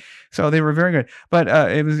 Yeah. So they were very good, but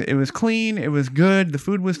it was clean. It was good. The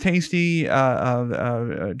food was tasty.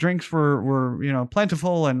 Drinks were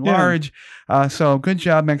plentiful and large. So good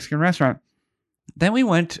job, Mexican restaurant. Then we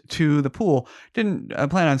went to the pool. Didn't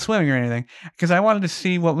plan on swimming or anything because I wanted to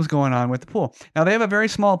see what was going on with the pool. Now, they have a very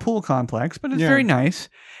small pool complex, but it's very nice.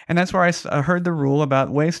 And that's where I heard the rule about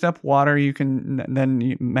waist up water,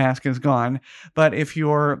 mask is gone. But if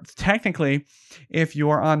you're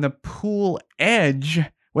on the pool edge,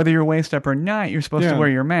 whether you're waist up or not, you're supposed to wear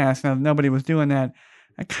your mask. Now, nobody was doing that.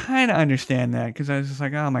 I kind of understand that because I was just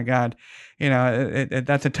like, oh my God,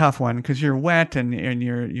 that's a tough one because you're wet and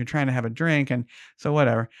you're trying to have a drink and so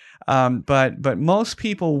whatever. But most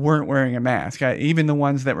people weren't wearing a mask, even the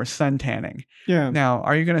ones that were suntanning. Yeah. Now,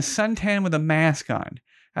 are you going to suntan with a mask on?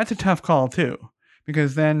 That's a tough call too,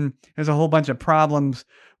 because then there's a whole bunch of problems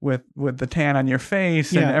with the tan on your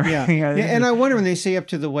face and everything. Yeah. And I wonder when they say up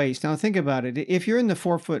to the waist. Now think about it. If you're in the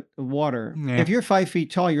 4 foot of water, if you're 5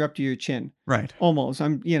 feet tall, you're up to your chin. Right. Almost.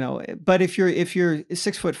 But if you're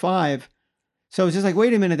 6'5", so it's just like,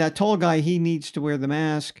 wait a minute, that tall guy, he needs to wear the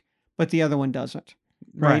mask, but the other one doesn't.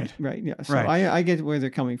 Right. Yeah. So I get where they're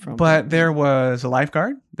coming from. But there was a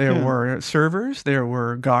lifeguard. There were servers. There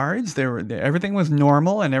were guards. Everything was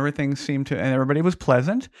normal, and everybody was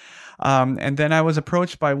pleasant. And then I was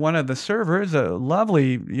approached by one of the servers, a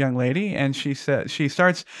lovely young lady, and she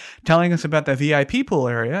starts telling us about the VIP pool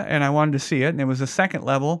area, and I wanted to see it. And it was the second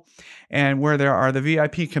level, and where there are the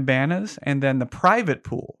VIP cabanas, and then the private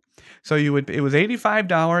pool. So it was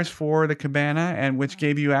 $85 for the cabana, and which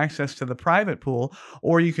gave you access to the private pool,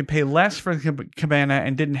 or you could pay less for the cabana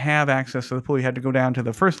and didn't have access to the pool. You had to go down to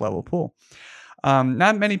the first level pool.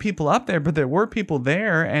 Not many people up there, but there were people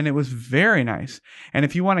there, and it was very nice. And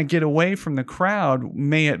if you want to get away from the crowd,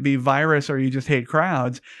 may it be virus or you just hate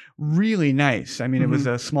crowds, really nice. I mean, it was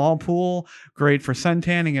a small pool, great for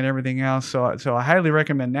suntanning and everything else. So I highly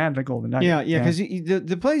recommend that, the Golden Nugget. Yeah, because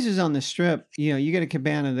the places on the Strip, you get a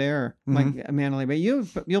cabana there, like Mandalay Bay.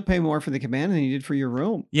 You'll pay more for the cabana than you did for your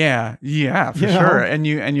room. Yeah, for sure. And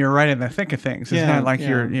you're right in the thick of things. It's not like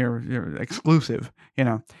you're exclusive,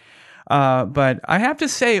 But I have to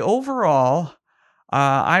say, overall,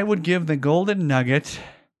 I would give the Golden Nugget.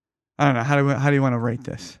 I don't know, how do you want to rate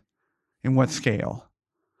this? In what scale?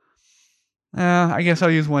 I guess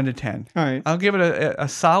I'll use 1 to 10. All right. I'll give it a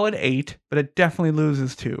solid 8, but it definitely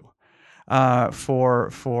loses 2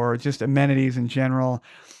 for just amenities in general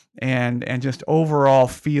and just overall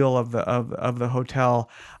feel of the hotel.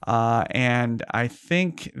 And I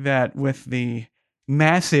think that with the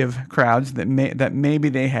massive crowds that maybe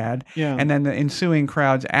they had, and then the ensuing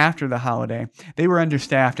crowds after the holiday, they were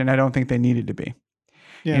understaffed, and I don't think they needed to be.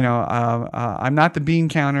 Yeah. I'm not the bean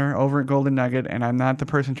counter over at Golden Nugget, and I'm not the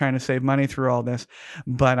person trying to save money through all this,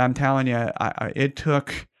 but I'm telling you, it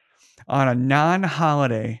took, on a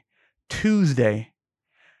non-holiday Tuesday,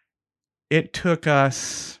 it took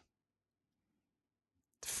us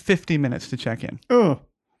 50 minutes to check in. Oh.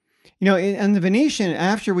 And the Venetian,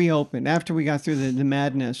 after we got through the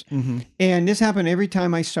madness, and this happened every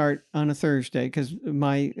time I start on a Thursday, because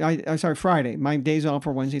I start Friday. My days off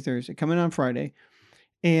are Wednesday, Thursday. Come in on Friday.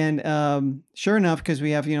 And sure enough, because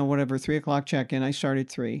we have, 3 o'clock check-in, I start at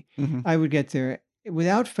 3. I would get there.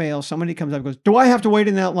 Without fail, somebody comes up and goes, "Do I have to wait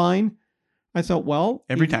in that line?" I thought, well,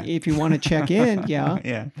 every time. If you want to check in, yeah.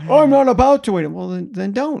 Yeah. "Oh, I'm not about to wait." Well,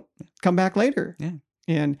 then don't. Come back later. Yeah.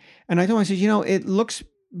 And I told him, I said, it looks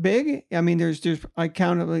big. I mean, there's I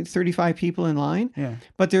counted like 35 people in line. Yeah.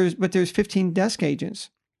 But there's 15 desk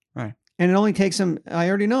agents. Right. And it only takes them, I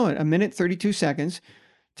already know it, 1 minute, 32 seconds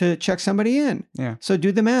to check somebody in. Yeah. So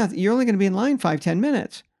do the math. You're only going to be in line 5-10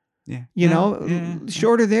 minutes. Yeah.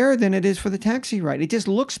 Shorter there than it is for the taxi ride. It just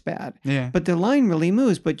looks bad. Yeah. But the line really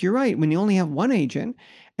moves. But you're right. When you only have one agent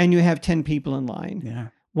and you have 10 people in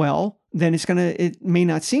line, well, then it may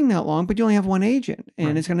not seem that long, but you only have one agent,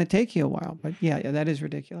 and it's going to take you a while. But yeah, that is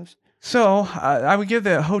ridiculous. So I would give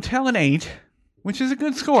the hotel an 8, which is a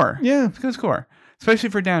good score. Yeah. It's a good score, especially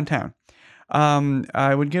for downtown.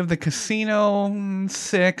 I would give the casino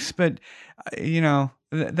 6, but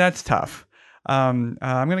that's tough. I'm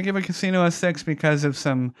going to give a casino a 6 because of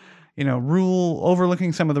some,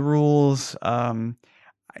 overlooking some of the rules. Not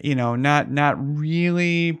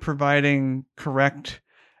really providing correct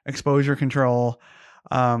exposure control.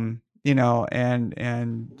 And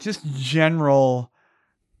just general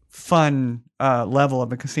fun level of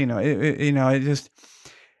the casino. It just.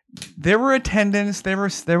 There were attendants, there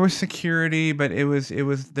was security, but there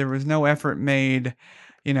was no effort made,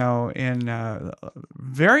 in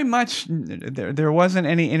very much there wasn't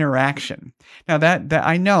any interaction. Now that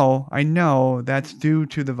I know that's due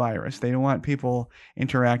to the virus. They don't want people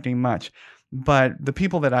interacting much. But the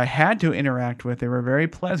people that I had to interact with, they were very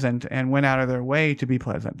pleasant and went out of their way to be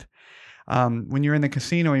pleasant. When you're in the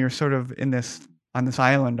casino, you're sort of on this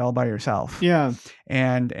island all by yourself. Yeah.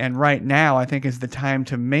 And right now, I think is the time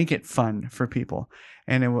to make it fun for people.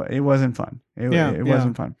 And it wasn't fun. It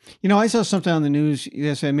wasn't fun. I saw something on the news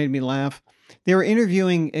yesterday that made me laugh. They were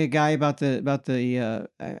interviewing a guy about the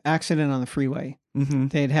accident on the freeway. Mm-hmm.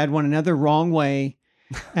 They had another wrong way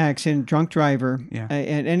accident, drunk driver. Yeah.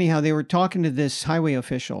 And anyhow, they were talking to this highway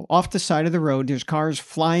official off the side of the road. There's cars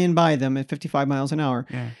flying by them at 55 miles an hour.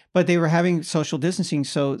 Yeah. But they were having social distancing.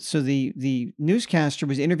 So the newscaster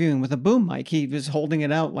was interviewing with a boom mic. He was holding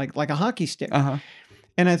it out like a hockey stick. Uh-huh.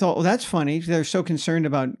 And I thought, well, that's funny. They're so concerned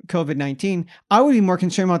about COVID-19. I would be more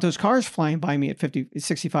concerned about those cars flying by me at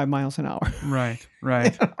 65 miles an hour. Right.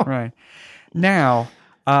 Right. Now,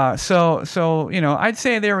 I'd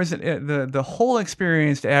say there was the whole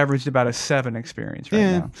experience averaged about a 7 experience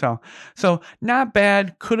right now. So not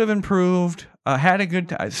bad. Could have improved.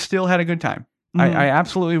 Still had a good time. Mm-hmm. I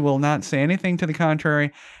absolutely will not say anything to the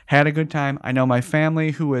contrary. Had a good time. I know my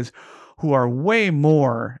family who are way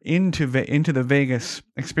more into the Vegas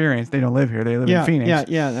experience. They don't live here. They live in Phoenix.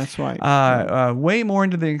 Yeah, that's right. Way more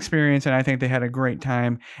into the experience, and I think they had a great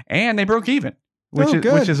time. And they broke even.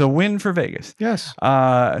 Which is a win for Vegas. Yes.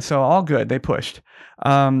 So all good. They pushed.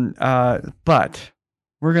 But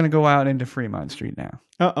we're going to go out into Fremont Street now.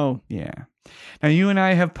 Uh-oh. Yeah. Now, you and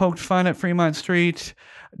I have poked fun at Fremont Street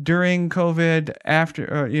during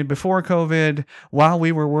COVID, before COVID, while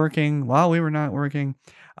we were working, while we were not working.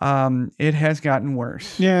 It has gotten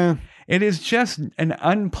worse. Yeah. It is just an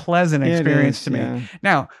unpleasant experience to me. Yeah.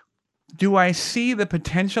 Now, Do I see the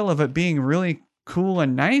potential of it being really cool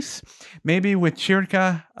and nice? Maybe with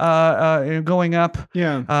Chirka going up,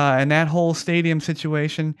 and that whole stadium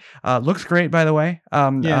situation looks great, by the way.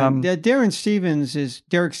 Derek Stevens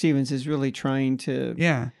is really trying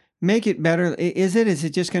to make it better. Is it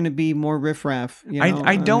just going to be more riffraff?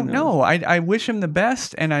 I don't know. I wish him the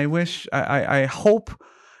best, and I hope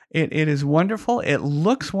it is wonderful. It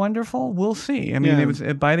looks wonderful. We'll see. I mean, it was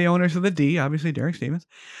by the owners of the D, obviously Derek Stevens,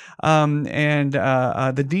 and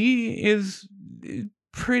the D is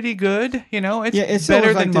pretty good. It's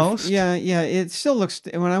better than most. It still looks.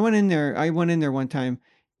 When I went in there one time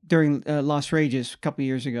during Las Rages a couple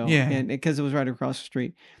years ago, and because it was right across the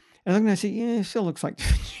street. And I'm going to say, it still looks like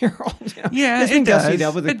Gerald. Yeah, it does.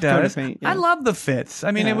 It does. Paint, I love the fits.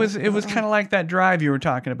 I mean, it was kind of like that drive you were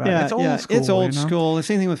talking about. It's old school. It's old school. The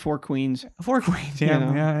same thing with Four Queens. Four Queens, yeah.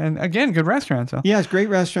 And again, good restaurants. Yeah, it's great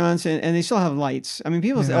restaurants, and they still have lights. I mean,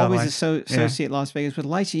 people always associate Las Vegas with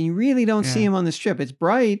lights, and you really don't see them on the Strip. It's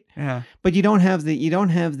bright, but you don't have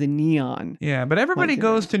the neon. Yeah, but everybody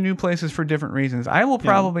goes to new places for different reasons. I will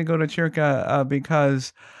probably go to Chirka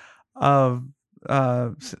because of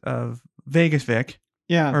Vegas Vic,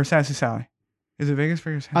 or Sassy Sally. Is it Vegas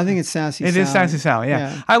Vic or Sassy? I think it's Sassy. It is Sassy Sally.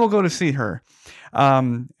 Yeah, I will go to see her,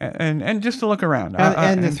 and just to look around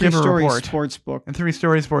and the three-story sports book. And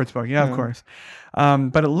three-story sports book. Yeah, of course.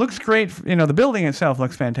 But it looks great. The building itself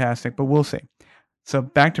looks fantastic. But we'll see. So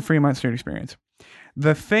back to Fremont Street Experience.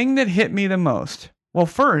 The thing that hit me the most. Well,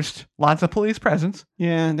 first, lots of police presence.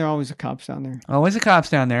 Yeah, there are always the cops down there. Always the cops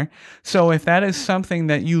down there. So if that is something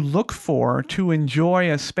that you look for to enjoy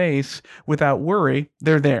a space without worry,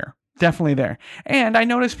 they're there. Definitely there. And I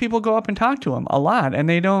noticed people go up and talk to them a lot, and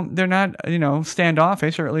they're not,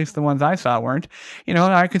 standoffish, or at least the ones I saw weren't.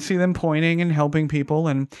 I could see them pointing and helping people,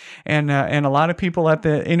 and a lot of people at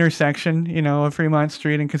the intersection, of Fremont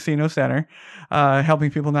Street and Casino Center,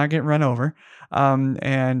 helping people not get run over.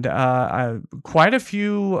 And quite a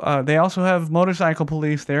few, they also have motorcycle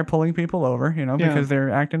police there pulling people over, because they're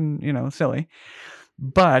acting, silly.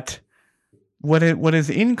 But what is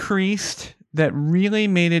increased that really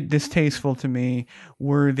made it distasteful to me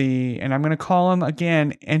were and I'm going to call them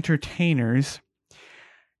again, entertainers.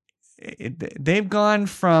 They've gone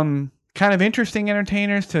from kind of interesting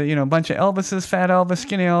entertainers to, a bunch of Elvises, Fat Elvis,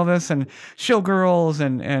 Skinny Elvis, and showgirls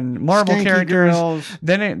and Marvel Skanky characters. Girls.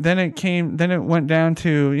 Then it went down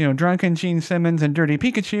to, drunken Gene Simmons and Dirty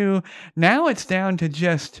Pikachu. Now it's down to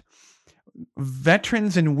just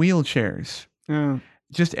veterans in wheelchairs.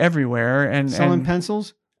 Just everywhere. And selling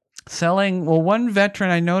pencils? One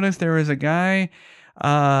veteran, I noticed there was a guy,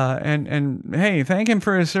 and hey, thank him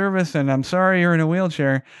for his service, and I'm sorry you're in a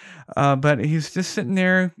wheelchair. But he's just sitting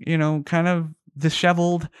there, kind of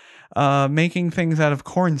disheveled, making things out of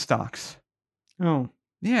corn stalks. Oh,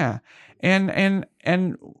 yeah. And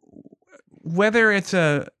whether it's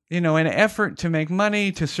an effort to make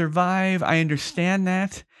money, to survive, I understand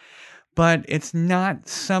that, but it's not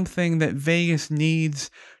something that Vegas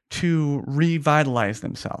needs to revitalize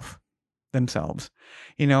themselves.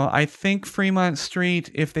 I think Fremont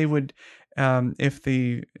Street, if they would, if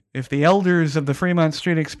the elders of the Fremont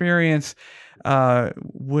Street Experience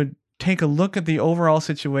would take a look at the overall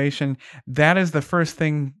situation, that is the first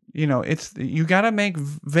thing. You got to make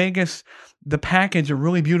Vegas the package a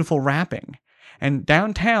really beautiful wrapping. And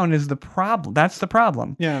downtown is the problem. That's the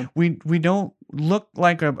problem. Yeah. We don't look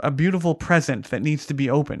like a beautiful present that needs to be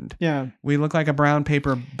opened. Yeah. We look like a brown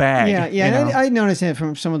paper bag. Yeah. And I noticed that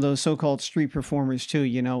from some of those so-called street performers too.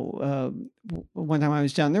 One time I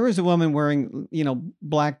was down, there was a woman wearing,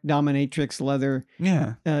 black dominatrix leather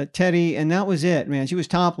teddy, and that was it, man. She was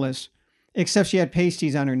topless, except she had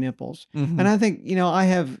pasties on her nipples. Mm-hmm. And I think,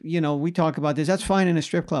 we talk about this. That's fine in a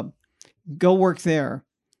strip club. Go work there.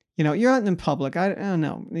 You're out in public. I don't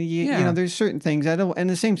know. There's certain things and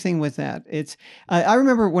the same thing with that. It's, I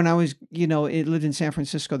remember when I was, it lived in San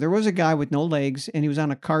Francisco, there was a guy with no legs, and he was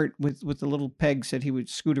on a cart with the little pegs that he would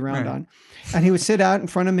scoot around on, and he would sit out in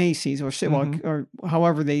front of Macy's or sit, or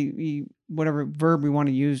however whatever verb we want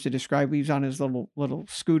to use to describe. He was on his little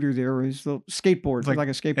scooter there, or his little skateboard, like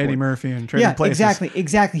a skateboard. Eddie Murphy and Trading Places.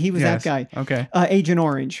 Exactly. He was that guy. Okay. Agent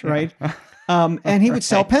Orange, right? And he would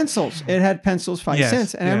sell pencils. It had pencils, 5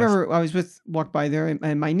 cents. And I remember I walked by there,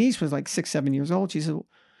 and my niece was like 6, 7 years old. She said,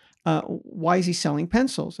 why is he selling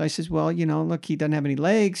pencils? I said, well, look, he doesn't have any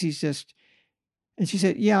legs. He's just, and she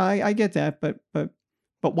said, yeah, I get that. But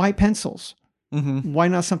why pencils? Mm-hmm. Why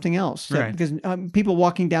not something else? Right. Because people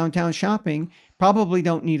walking downtown shopping probably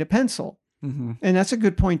don't need a pencil. Mm-hmm. And that's a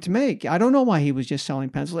good point to make. I don't know why he was just selling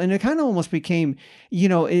pencils. And it kind of almost became,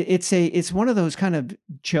 it's one of those kind of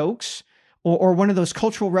jokes or one of those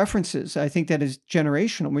cultural references. I think that is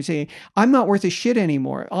generational. We say, I'm not worth a shit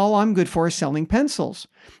anymore. All I'm good for is selling pencils.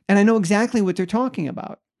 And I know exactly what they're talking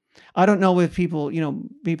about. I don't know if people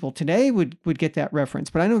today would get that reference,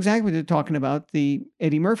 but I know exactly what they're talking about, the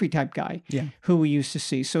Eddie Murphy type guy who we used to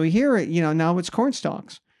see. So here, now it's corn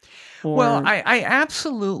stalks. Well, I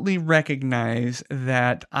absolutely recognize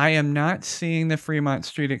that I am not seeing the Fremont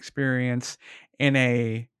Street experience in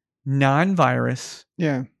a non-virus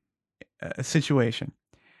situation.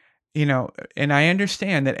 And I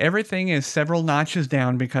understand that everything is several notches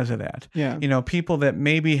down because of that. Yeah. People that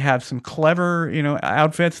maybe have some clever,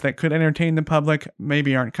 outfits that could entertain the public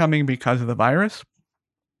maybe aren't coming because of the virus.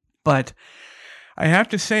 But I have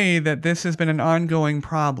to say that this has been an ongoing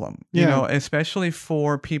problem, especially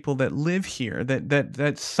for people that live here,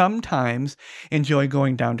 that sometimes enjoy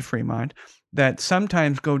going down to Fremont, that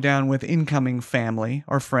sometimes go down with incoming family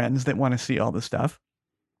or friends that want to see all the stuff.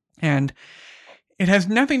 And it has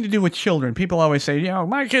nothing to do with children. People always say,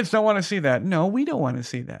 my kids don't want to see that. No, we don't want to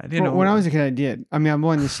see that. When I was a kid, I did. I mean, I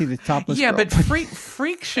wanted to see the topless girl. But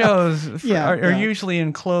freak shows are usually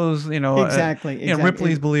enclosed, exactly.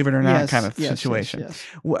 Ripley's Believe It or Not kind of situation. Yes.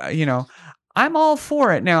 I'm all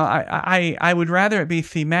for it. Now, I would rather it be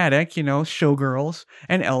thematic, showgirls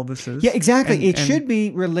and Elvises. Yeah, exactly. It should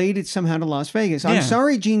be related somehow to Las Vegas. I'm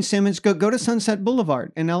sorry, Gene Simmons. Go to Sunset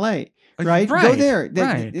Boulevard in L.A., Right? Go there.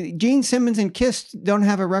 Gene Simmons and Kiss don't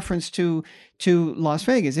have a reference to Las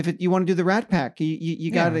Vegas. If you want to do the Rat Pack,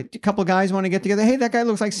 you got a couple guys want to get together. Hey, that guy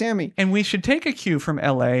looks like Sammy. And we should take a cue from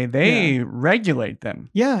L.A. They regulate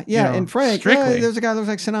them. Yeah. And Frank, there's a guy that looks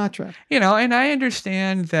like Sinatra. And I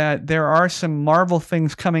understand that there are some Marvel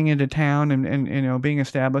things coming into town and being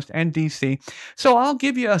established, and DC. So I'll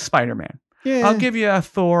give you a Spider-Man. Yeah. I'll give you a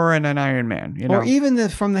Thor and an Iron Man, Or even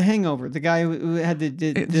from The Hangover, the guy who had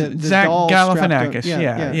the Zach doll Galifianakis.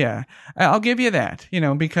 Yeah. I'll give you that,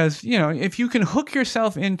 because, if you can hook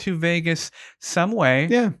yourself into Vegas some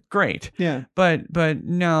way, great. Yeah. But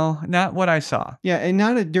no, not what I saw. Yeah, and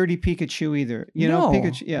not a dirty Pikachu either.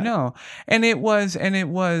 Pikachu. Yeah. No. And it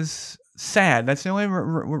was sad. That's the only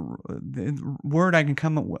word I can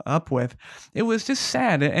come up with. It was just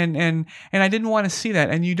sad, and I didn't want to see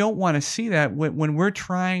that. And you don't want to see that when we're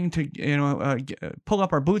trying to pull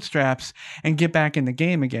up our bootstraps and get back in the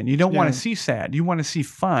game again. You don't want to see sad. You want to see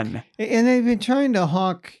fun. And they've been trying to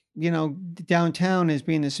hawk downtown as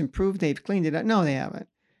being this improved. They've cleaned it up. No, they haven't.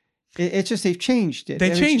 It's just they've changed it.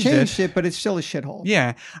 They changed it, but it's still a shithole.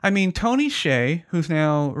 Yeah, I mean Tony Hsieh, who's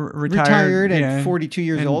now retired at 42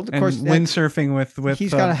 years old. Of course, windsurfing with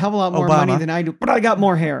he's got a hell of a lot more Obama. money than I do, but I got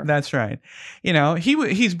more hair. That's right.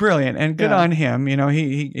 He's brilliant and good on him.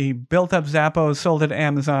 He built up Zappos, sold it to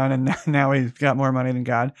Amazon, and now he's got more money than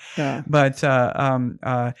God. Yeah. But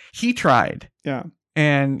he tried. Yeah.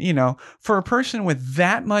 And for a person with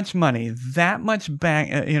that much money, that much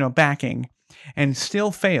backing. And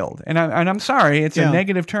still failed. And I'm sorry, it's a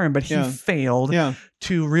negative term, but he failed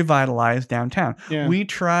to revitalize downtown. Yeah. We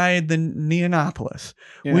tried the Neonopolis.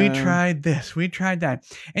 Yeah. We tried this. We tried that.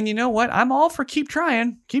 And you know what? I'm all for keep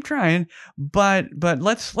trying. But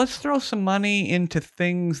let's throw some money into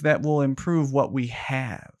things that will improve what we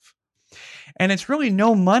have. And it's really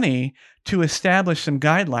no money to establish some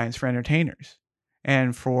guidelines for entertainers.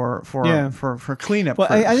 And for cleanup. Well,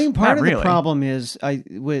 I think part of the problem is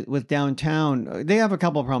with downtown, they have a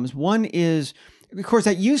couple of problems. One is, of course,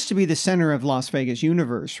 that used to be the center of Las Vegas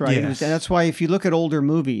universe, right? Yes. And that's why if you look at older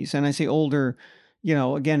movies, and I say older,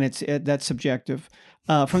 again, that's subjective.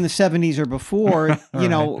 From the 70s or before,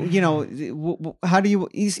 how do you,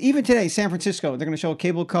 even today, San Francisco, they're going to show a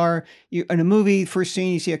cable car. In a movie, first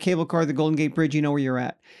scene, you see a cable car, the Golden Gate Bridge, you know where you're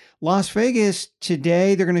at. Las Vegas,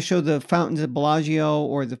 today, they're going to show the fountains of Bellagio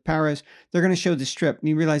or the Paris. They're going to show the Strip. And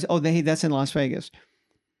you realize, that's in Las Vegas.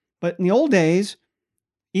 But in the old days,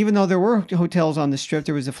 even though there were hotels on the Strip,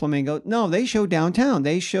 there was a Flamingo. No, they showed downtown.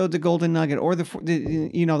 They showed the Golden Nugget or the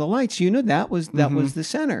lights. That was the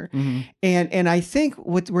center. Mm-hmm. And I think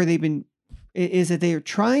where they've been is that they are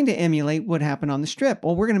trying to emulate what happened on the Strip.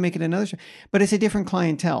 Well, we're going to make it another Strip. But it's a different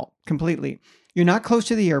clientele completely. You're not close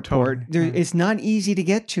to the airport. Totally. It's not easy to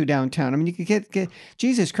get to downtown. I mean, you could get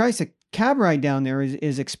Jesus Christ, a cab ride down there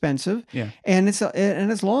is expensive. Yeah. And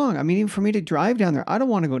it's long. I mean, even for me to drive down there, I don't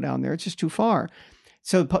want to go down there. It's just too far.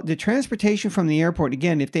 So the transportation from the airport,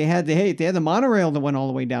 again, if they had the monorail that went all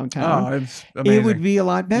the way downtown, it's amazing. It would be a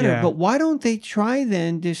lot better. Yeah. But why don't they try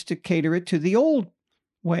then just to cater it to the old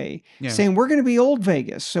way, saying we're going to be old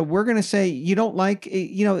Vegas. So we're going to say, you don't like,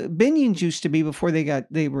 Binion's used to be before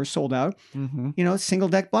they were sold out, single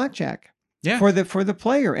deck blackjack for the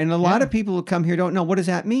player. And a lot of people who come here don't know, what does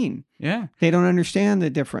that mean? Yeah. They don't understand the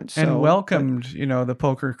difference. And welcomed, the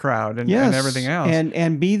poker crowd and everything else.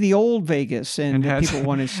 And be the old Vegas and people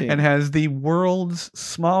want to see. And has the world's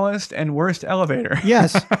smallest and worst elevator.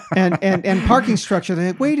 Yes. And parking structure. They're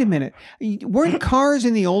like, wait a minute. Weren't cars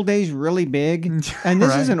in the old days really big? And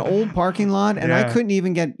this is an old parking lot, and I couldn't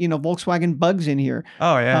even get, Volkswagen Bugs in here.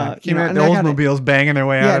 Oh, yeah. The Oldsmobiles banging their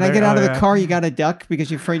way out. Yeah, and I get out of the car, you got to duck because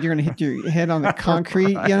you're afraid you're going to hit your head on the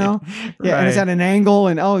concrete, Yeah, and it's at an angle,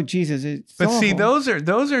 and oh, Jesus. It's but awful. See, those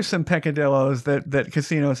are some peccadillos that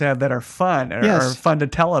casinos have that are fun, are fun to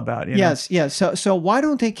tell about. Yes. So why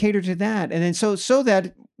don't they cater to that? And then so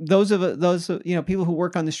that those people who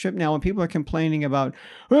work on the strip now, when people are complaining about,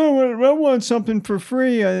 oh, I want something for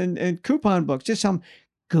free and coupon books, just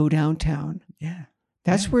go downtown. Yeah.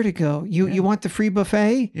 That's where to go. You want the free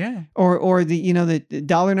buffet? Yeah. Or the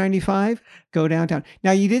 $1.95? Go downtown.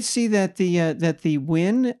 Now you did see that the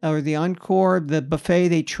Wynn or the Encore, the buffet,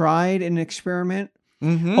 they tried an experiment,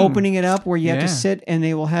 opening it up where you have to sit and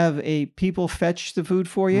they will have people fetch the food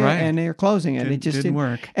for you, and they're closing it. It just didn't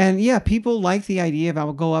work. And people like the idea of I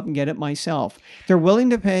will go up and get it myself. They're willing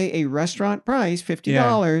to pay a restaurant price,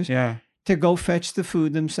 $50. Yeah. To go fetch the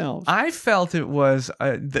food themselves. I felt it was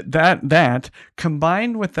that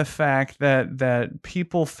combined with the fact that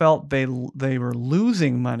people felt they were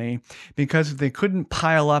losing money because they couldn't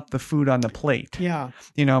pile up the food on the plate. Yeah.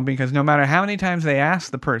 Because no matter how many times they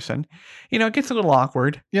ask the person, it gets a little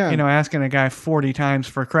awkward. Yeah. Asking a guy 40 times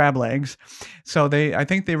for crab legs. So I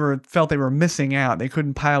think they felt they were missing out. They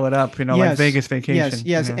couldn't pile it up, like Vegas Vacation.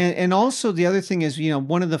 Yes. And also the other thing is,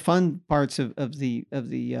 one of the fun parts of the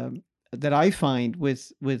that I find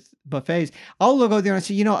with buffets, I'll go there and I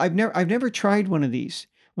say, I've never tried one of these,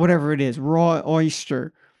 whatever it is, raw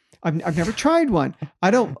oyster. I've never tried one.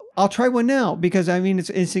 I'll try one now because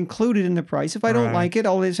it's included in the price. If I don't like it,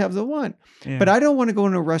 I'll always have the one. Yeah. But I don't want to go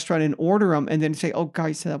into a restaurant and order them and then say, oh,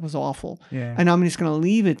 guys, that was awful. Yeah. And I'm just going to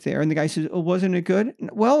leave it there. And the guy says, oh, wasn't it good?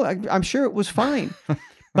 Well, I'm sure it was fine.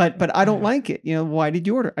 But I don't like it. Why did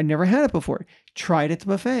you order? I never had it before. Try it at the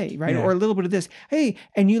buffet, right? Yeah. Or a little bit of this. Hey,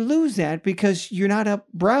 and you lose that because you're not up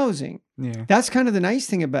browsing. Yeah. That's kind of the nice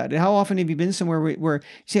thing about it. How often have you been somewhere where you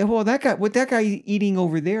say, well, what that guy eating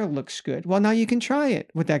over there looks good. Well, now you can try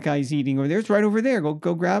it. What that guy's eating over there, it's right over there. Go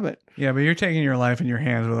grab it. Yeah, but you're taking your life in your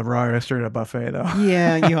hands with a raw oyster at a buffet, though.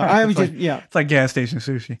 Yeah, I was it's like gas station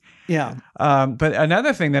sushi. Yeah. But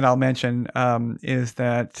another thing that I'll mention is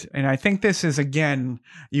that, and I think this is, again,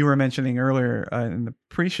 you were mentioning earlier in the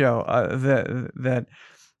pre-show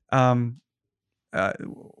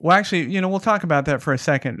well, actually, we'll talk about that for a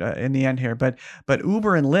second in the end here. But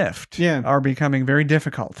Uber and Lyft are becoming very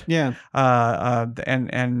difficult. Yeah.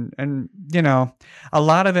 And a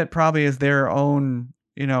lot of it probably is their own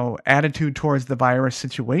attitude towards the virus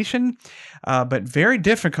situation, but very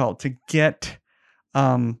difficult to get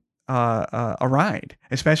a ride,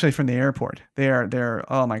 especially from the airport. They're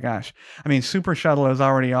oh my gosh. Super Shuttle is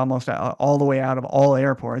already almost all the way out of all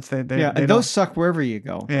airports. They those suck wherever you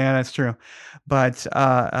go. Yeah, that's true. But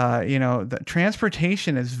the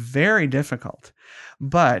transportation is very difficult.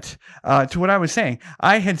 But to what I was saying,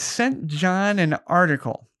 I had sent John an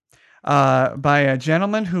article by a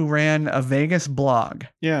gentleman who ran a Vegas blog.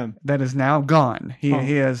 Yeah. That is now gone. He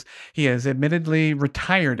has admittedly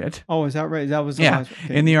retired it. Oh, is that right? That was last,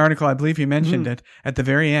 okay. In the article, I believe he mentioned it at the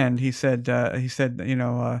very end. He said,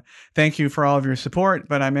 thank you for all of your support,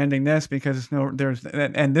 but I'm ending this because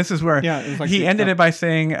and this is where he ended it by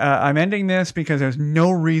saying, I'm ending this because there's no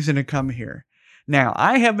reason to come here. Now,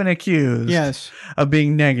 I have been accused of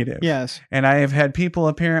being negative. Yes. And I have had people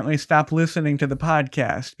apparently stop listening to the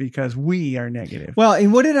podcast because we are negative. Well,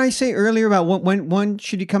 and what did I say earlier about when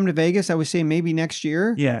should you come to Vegas? I was saying maybe next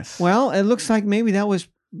year. Yes. Well, it looks like maybe that was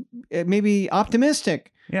maybe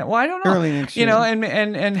optimistic. Yeah, well, I don't know. Early next year.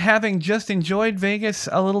 And having just enjoyed Vegas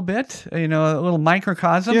a little bit, a little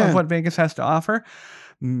microcosm of what Vegas has to offer.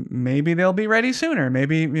 Maybe they'll be ready sooner.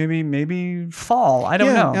 Maybe fall. I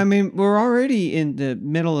don't know. We're already in the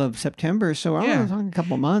middle of September, so we're talking a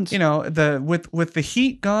couple of months. With the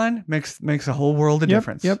heat gone makes a whole world of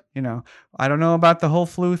difference. Yep. I don't know about the whole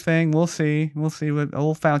flu thing. We'll see. We'll see what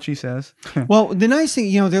old Fauci says. Well, the nice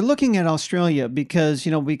thing, they're looking at Australia because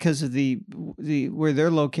of the where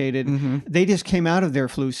they're located. Mm-hmm. They just came out of their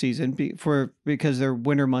flu season because their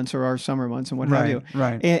winter months are our summer months and what have you.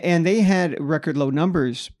 Right. And they had record low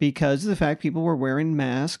numbers because of the fact people were wearing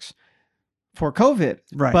masks for COVID.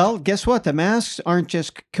 Right. Well, guess what? The masks aren't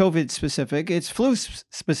just COVID specific. It's flu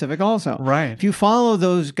specific also. Right. If you follow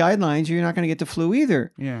those guidelines, you're not going to get the flu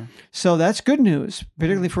either. Yeah. So that's good news,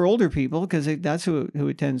 particularly for older people, because that's who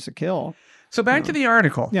it tends to kill. So back to the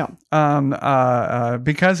article. Yeah.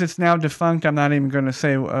 Because it's now defunct, I'm not even going to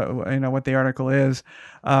say what the article is.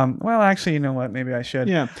 Well, actually, you know what? Maybe I should.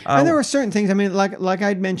 Yeah. And there were certain things. I mean, like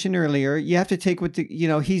I'd mentioned earlier, you have to take what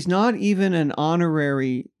he's not even an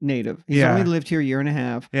honorary native. He's only lived here a year and a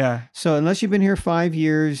half. Yeah. So unless you've been here 5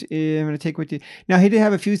 years, I'm going to take what you. Now he did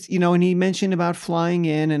have a few, and he mentioned about flying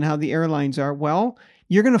in and how the airlines are. Well,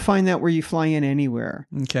 you're going to find that where you fly in anywhere.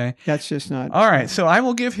 Okay. That's just not. All right. So I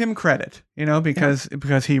will give him credit,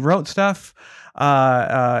 because he wrote stuff,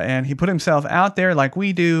 and he put himself out there like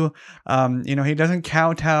we do. He doesn't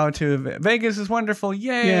kowtow to Vegas is wonderful.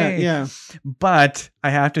 Yay. Yeah. But I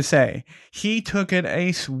have to say, he took it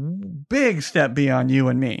a big step beyond you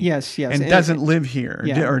and me. Yes. And doesn't live here.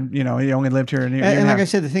 Yeah. Or, he only lived here. And like I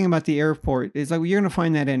said, the thing about the airport is like, you're going to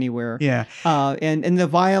find that anywhere. Yeah. And the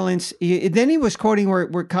violence, then he was quoting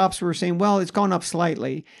where cops were saying, well, it's gone up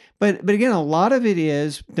slightly. But again, a lot of it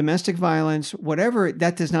is domestic violence, whatever,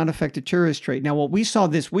 that does not affect the tourist trade. Now, what we saw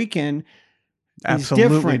this weekend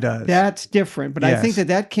absolutely is different. Does. That's different. But yes. I think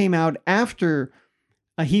that came out after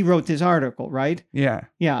he wrote this article, right? Yeah.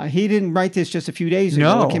 Yeah. He didn't write this just a few days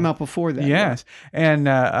ago. No. It came out before that. Yes. And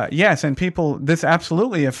and people, this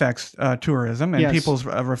absolutely affects tourism and people's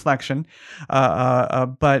reflection.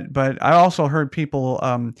 But I also heard people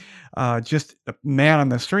just man on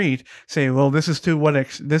the street say, well, this is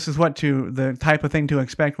the type of thing to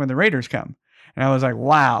expect when the Raiders come. And I was like,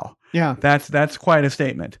 wow. Yeah, that's quite a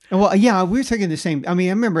statement. Well, yeah, we were thinking the same. I mean,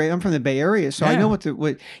 I remember I'm from the Bay Area, so I know what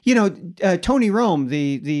Tony Rome,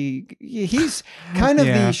 he's kind of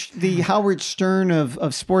the Howard Stern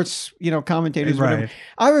of sports, commentators. Right.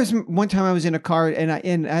 One time I was in a car and I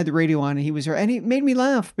had the radio on and he was there and he made me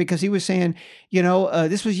laugh because he was saying,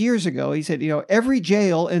 this was years ago. He said, every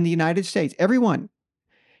jail in the United States, everyone,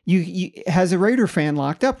 you has a Raider fan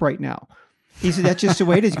locked up right now. He said, that's just the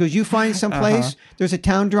way it is. He goes, you find some place, there's a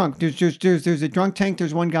town drunk. There's a drunk tank.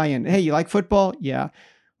 There's one guy in. Hey, you like football? Yeah.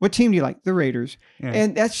 What team do you like? The Raiders. Yeah.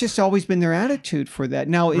 And that's just always been their attitude for that.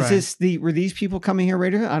 Now, were these people coming here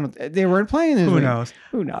Raiders? They weren't playing this.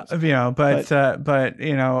 Who knows? But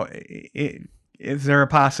is there a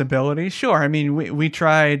possibility? Sure. I mean, we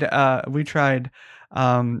tried NBA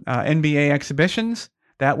exhibitions.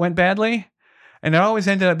 That went badly. And it always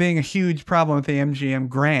ended up being a huge problem with the MGM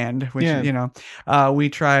Grand, which, we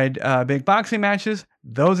tried big boxing matches.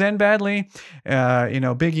 Those end badly.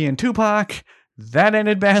 Biggie and Tupac, that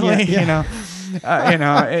ended badly.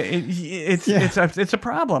 It's a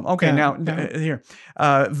problem. Okay, here.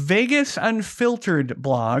 Vegas Unfiltered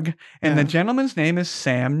blog, and the gentleman's name is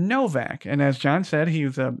Sam Novak. And as John said,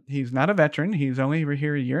 he's not a veteran. He's only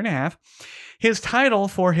here a year and a half. His title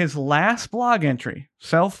for his last blog entry,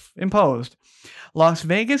 self-imposed, Las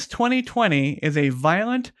Vegas 2020 is a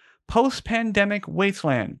violent post-pandemic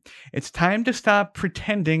wasteland. It's time to stop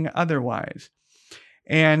pretending otherwise.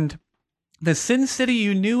 And the Sin City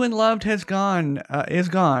you knew and loved is gone.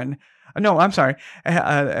 No, I'm sorry.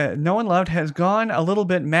 Know and loved has gone a little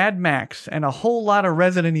bit Mad Max and a whole lot of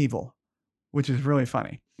Resident Evil, which is really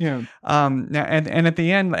funny. Yeah. Now, and at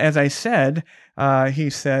the end, as I said, he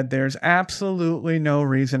said, there's absolutely no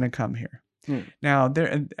reason to come here. Now,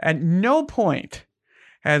 there at no point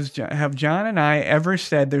have John and I ever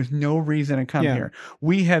said there's no reason to come here.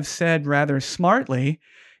 We have said rather smartly,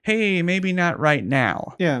 hey, maybe not right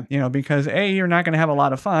now. Yeah. Because A, you're not going to have a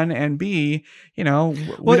lot of fun, and B, we don't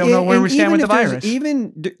know where we stand with the virus.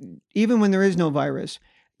 Even when there is no virus,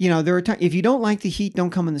 there are times, if you don't like the heat, don't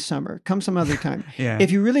come in the summer. Come some other time.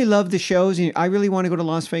 If you really love the shows, and I really want to go to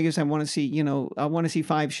Las Vegas, I want to see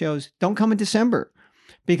 5 shows. Don't come in December.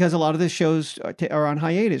 Because a lot of the shows are on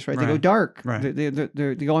hiatus, right? They go dark. Right.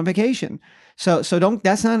 They go on vacation. So don't.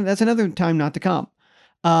 That's another time not to come.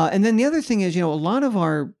 And then the other thing is, a lot of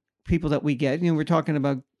our people that we get, we're talking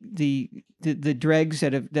about the dregs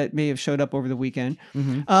that may have showed up over the weekend,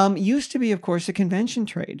 used to be, of course, the convention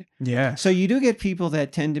trade. Yeah. So you do get people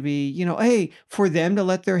that tend to be, hey, for them to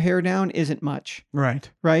let their hair down isn't much. Right.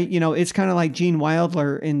 Right. It's kind of like Gene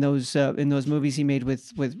Wilder in those movies he made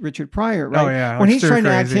with Richard Pryor. Right. Oh yeah. When he's trying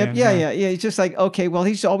to act hip. Yeah. It's just like, okay, well,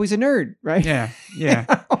 he's always a nerd. Right. Yeah.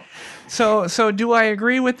 Yeah. So do I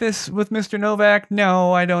agree with this with Mr. Novak?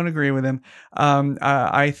 No, I don't agree with him.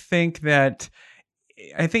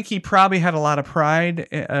 I think he probably had a lot of pride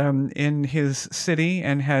in his city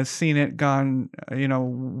and has seen it gone,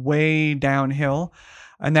 way downhill,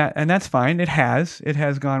 and that's fine. It has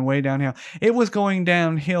gone way downhill. It was going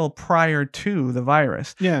downhill prior to the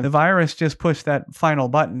virus. Yeah. The virus just pushed that final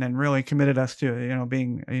button and really committed us to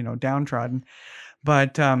being downtrodden.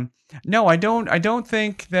 But no, I don't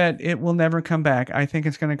think that it will never come back. I think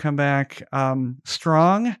it's going to come back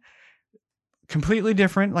strong. completely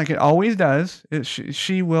different, like it always does.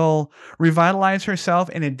 She will revitalize herself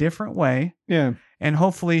in a different way. Yeah. And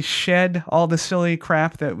hopefully shed all the silly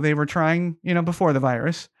crap that they were trying, before the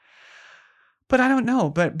virus. But I don't know.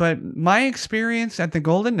 But my experience at the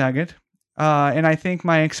Golden Nugget, and I think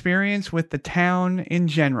my experience with the town in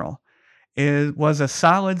general, was a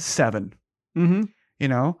solid 7. Mm-hmm.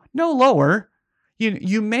 No lower.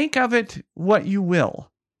 You make of it what you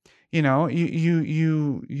will. My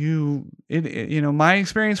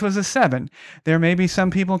experience was a 7. There may be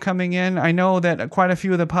some people coming in. I know that quite a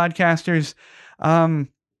few of the podcasters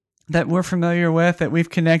that we're familiar with, that we've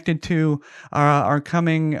connected to, are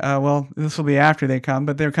coming. Well, this will be after they come,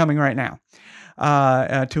 but they're coming right now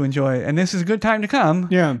to enjoy. And this is a good time to come,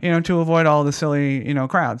 to avoid all the silly,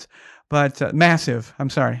 crowds. But massive. I'm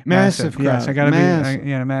sorry. Massive crowd. Yes, I got to be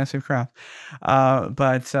massive crowd.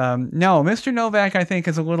 But no, Mr. Novak, I think,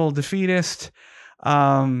 is a little defeatist.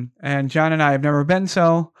 And John and I have never been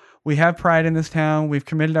so. We have pride in this town. We've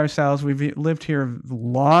committed ourselves. We've lived here a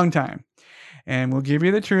long time. And we'll give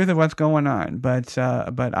you the truth of what's going on. But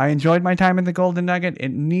I enjoyed my time in the Golden Nugget.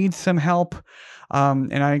 It needs some help.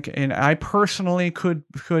 And I personally could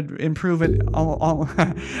improve it.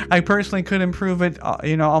 I personally could improve it,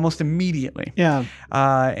 almost immediately. Yeah.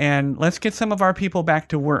 And let's get some of our people back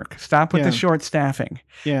to work. Stop with the short staffing.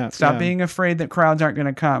 Yeah. Stop being afraid that crowds aren't going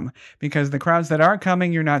to come, because the crowds that are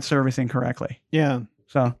coming, you're not servicing correctly. Yeah.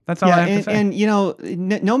 So that's all I have to say.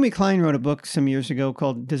 And Naomi Klein wrote a book some years ago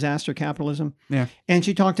called Disaster Capitalism. Yeah. And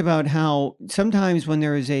she talked about how sometimes when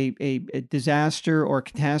there is a disaster or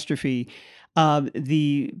catastrophe,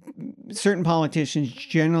 the certain politicians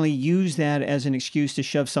generally use that as an excuse to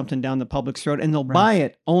shove something down the public's throat, and they'll buy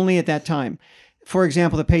it only at that time. For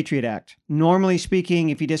example, the Patriot Act. Normally speaking,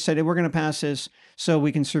 if you just said, we're going to pass this so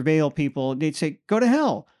we can surveil people, they'd say, go to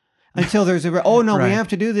hell. Until there's we have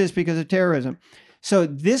to do this because of terrorism. So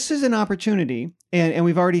this is an opportunity, and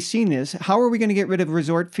we've already seen this. How are we going to get rid of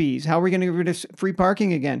resort fees? How are we going to get rid of free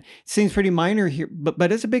parking again? It seems pretty minor here,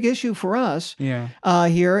 but it's a big issue for us here.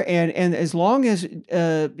 And as long as,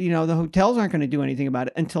 the hotels aren't going to do anything about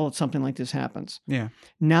it until something like this happens. Yeah.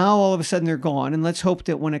 Now, all of a sudden, they're gone. And let's hope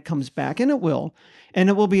that when it comes back, and it will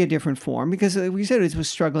be a different form, because we said it was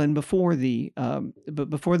struggling before the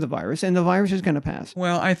virus, and the virus is going to pass.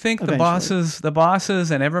 Well, I think the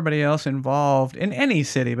bosses and everybody else involved in any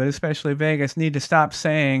city, but especially Vegas, need to stop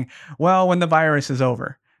saying, well, when the virus is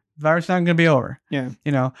over. The virus is not going to be over. Yeah.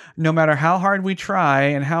 No matter how hard we try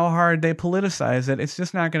and how hard they politicize it, it's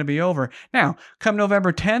just not going to be over. Now, come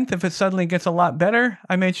November 10th, if it suddenly gets a lot better,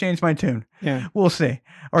 I may change my tune. Yeah. We'll see.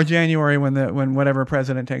 Or January when whatever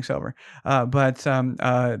president takes over. But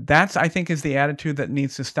that's, I think, is the attitude that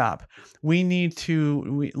needs to stop. We need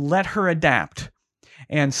to let her adapt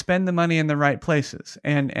and spend the money in the right places,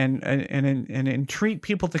 and entreat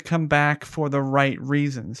people to come back for the right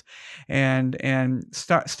reasons, and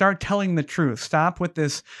start telling the truth. Stop with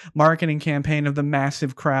this marketing campaign of the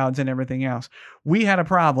massive crowds and everything else. We had a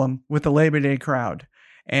problem with the Labor Day crowd.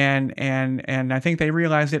 And I think they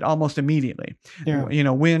realized it almost immediately.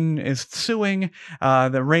 Yeah. Wynn is suing.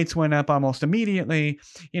 The rates went up almost immediately.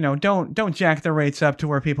 Don't jack the rates up to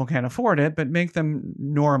where people can't afford it, but make them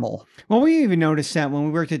normal. Well, we even noticed that when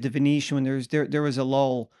we worked at the Venetian, when there was a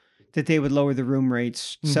lull, that they would lower the room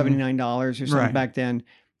rates, $79 or something back then.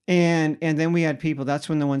 And then we had people. That's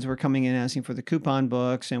when the ones were coming in asking for the coupon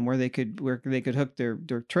books and where they could hook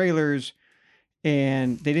their trailers.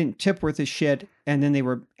 And they didn't tip worth a shit. And then they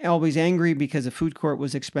were always angry because the food court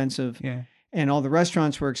was expensive. Yeah. And all the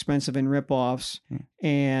restaurants were expensive and ripoffs. Yeah.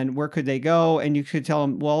 And where could they go? And you could tell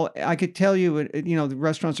them, well, I could tell you, the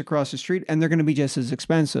restaurants across the street, and they're going to be just as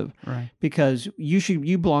expensive. Right. Because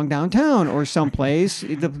you belong downtown or someplace.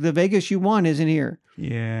 the Vegas you want isn't here.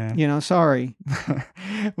 Yeah. Sorry. I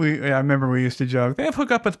remember we used to joke, they have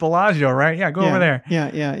hookup at Bellagio, right? Yeah, go over there. Yeah.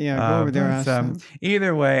 Go over there.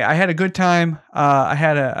 Either way, I had a good time.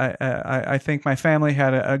 I think my family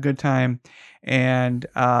had a good time. And,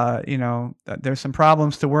 there's some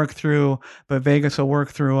problems to work through, but Vegas will work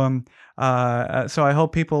through them. So I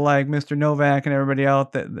hope people like Mr. Novak and everybody else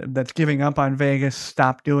that's giving up on Vegas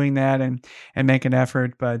stop doing that and make an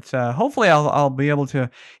effort. But hopefully I'll be able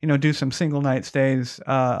to do some single night stays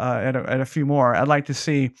at a few more. I'd like to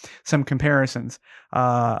see some comparisons.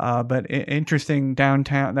 but interesting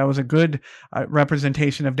downtown. That was a good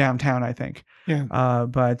representation of downtown, I think. Yeah.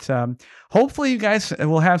 But hopefully you guys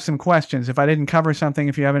will have some questions. If I didn't cover something,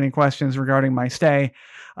 if you have any questions regarding my stay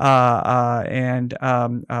and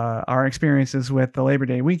our experiences with the Labor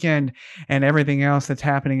Day weekend and everything else that's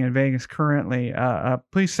happening in Vegas currently,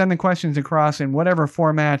 please send the questions across in whatever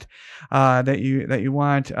format that you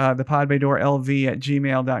want. The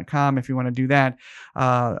podbaydoorlv@gmail.com if you want to do that.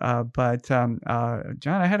 But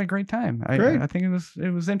John, I had a great time. I think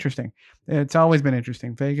it was interesting. It's always been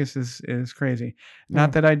interesting. Vegas is crazy.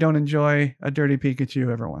 Not that I don't enjoy a dirty Pikachu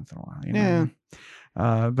every once in a while. You know? Yeah.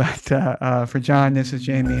 But for John, this is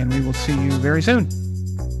Jamie, and we will see you very soon.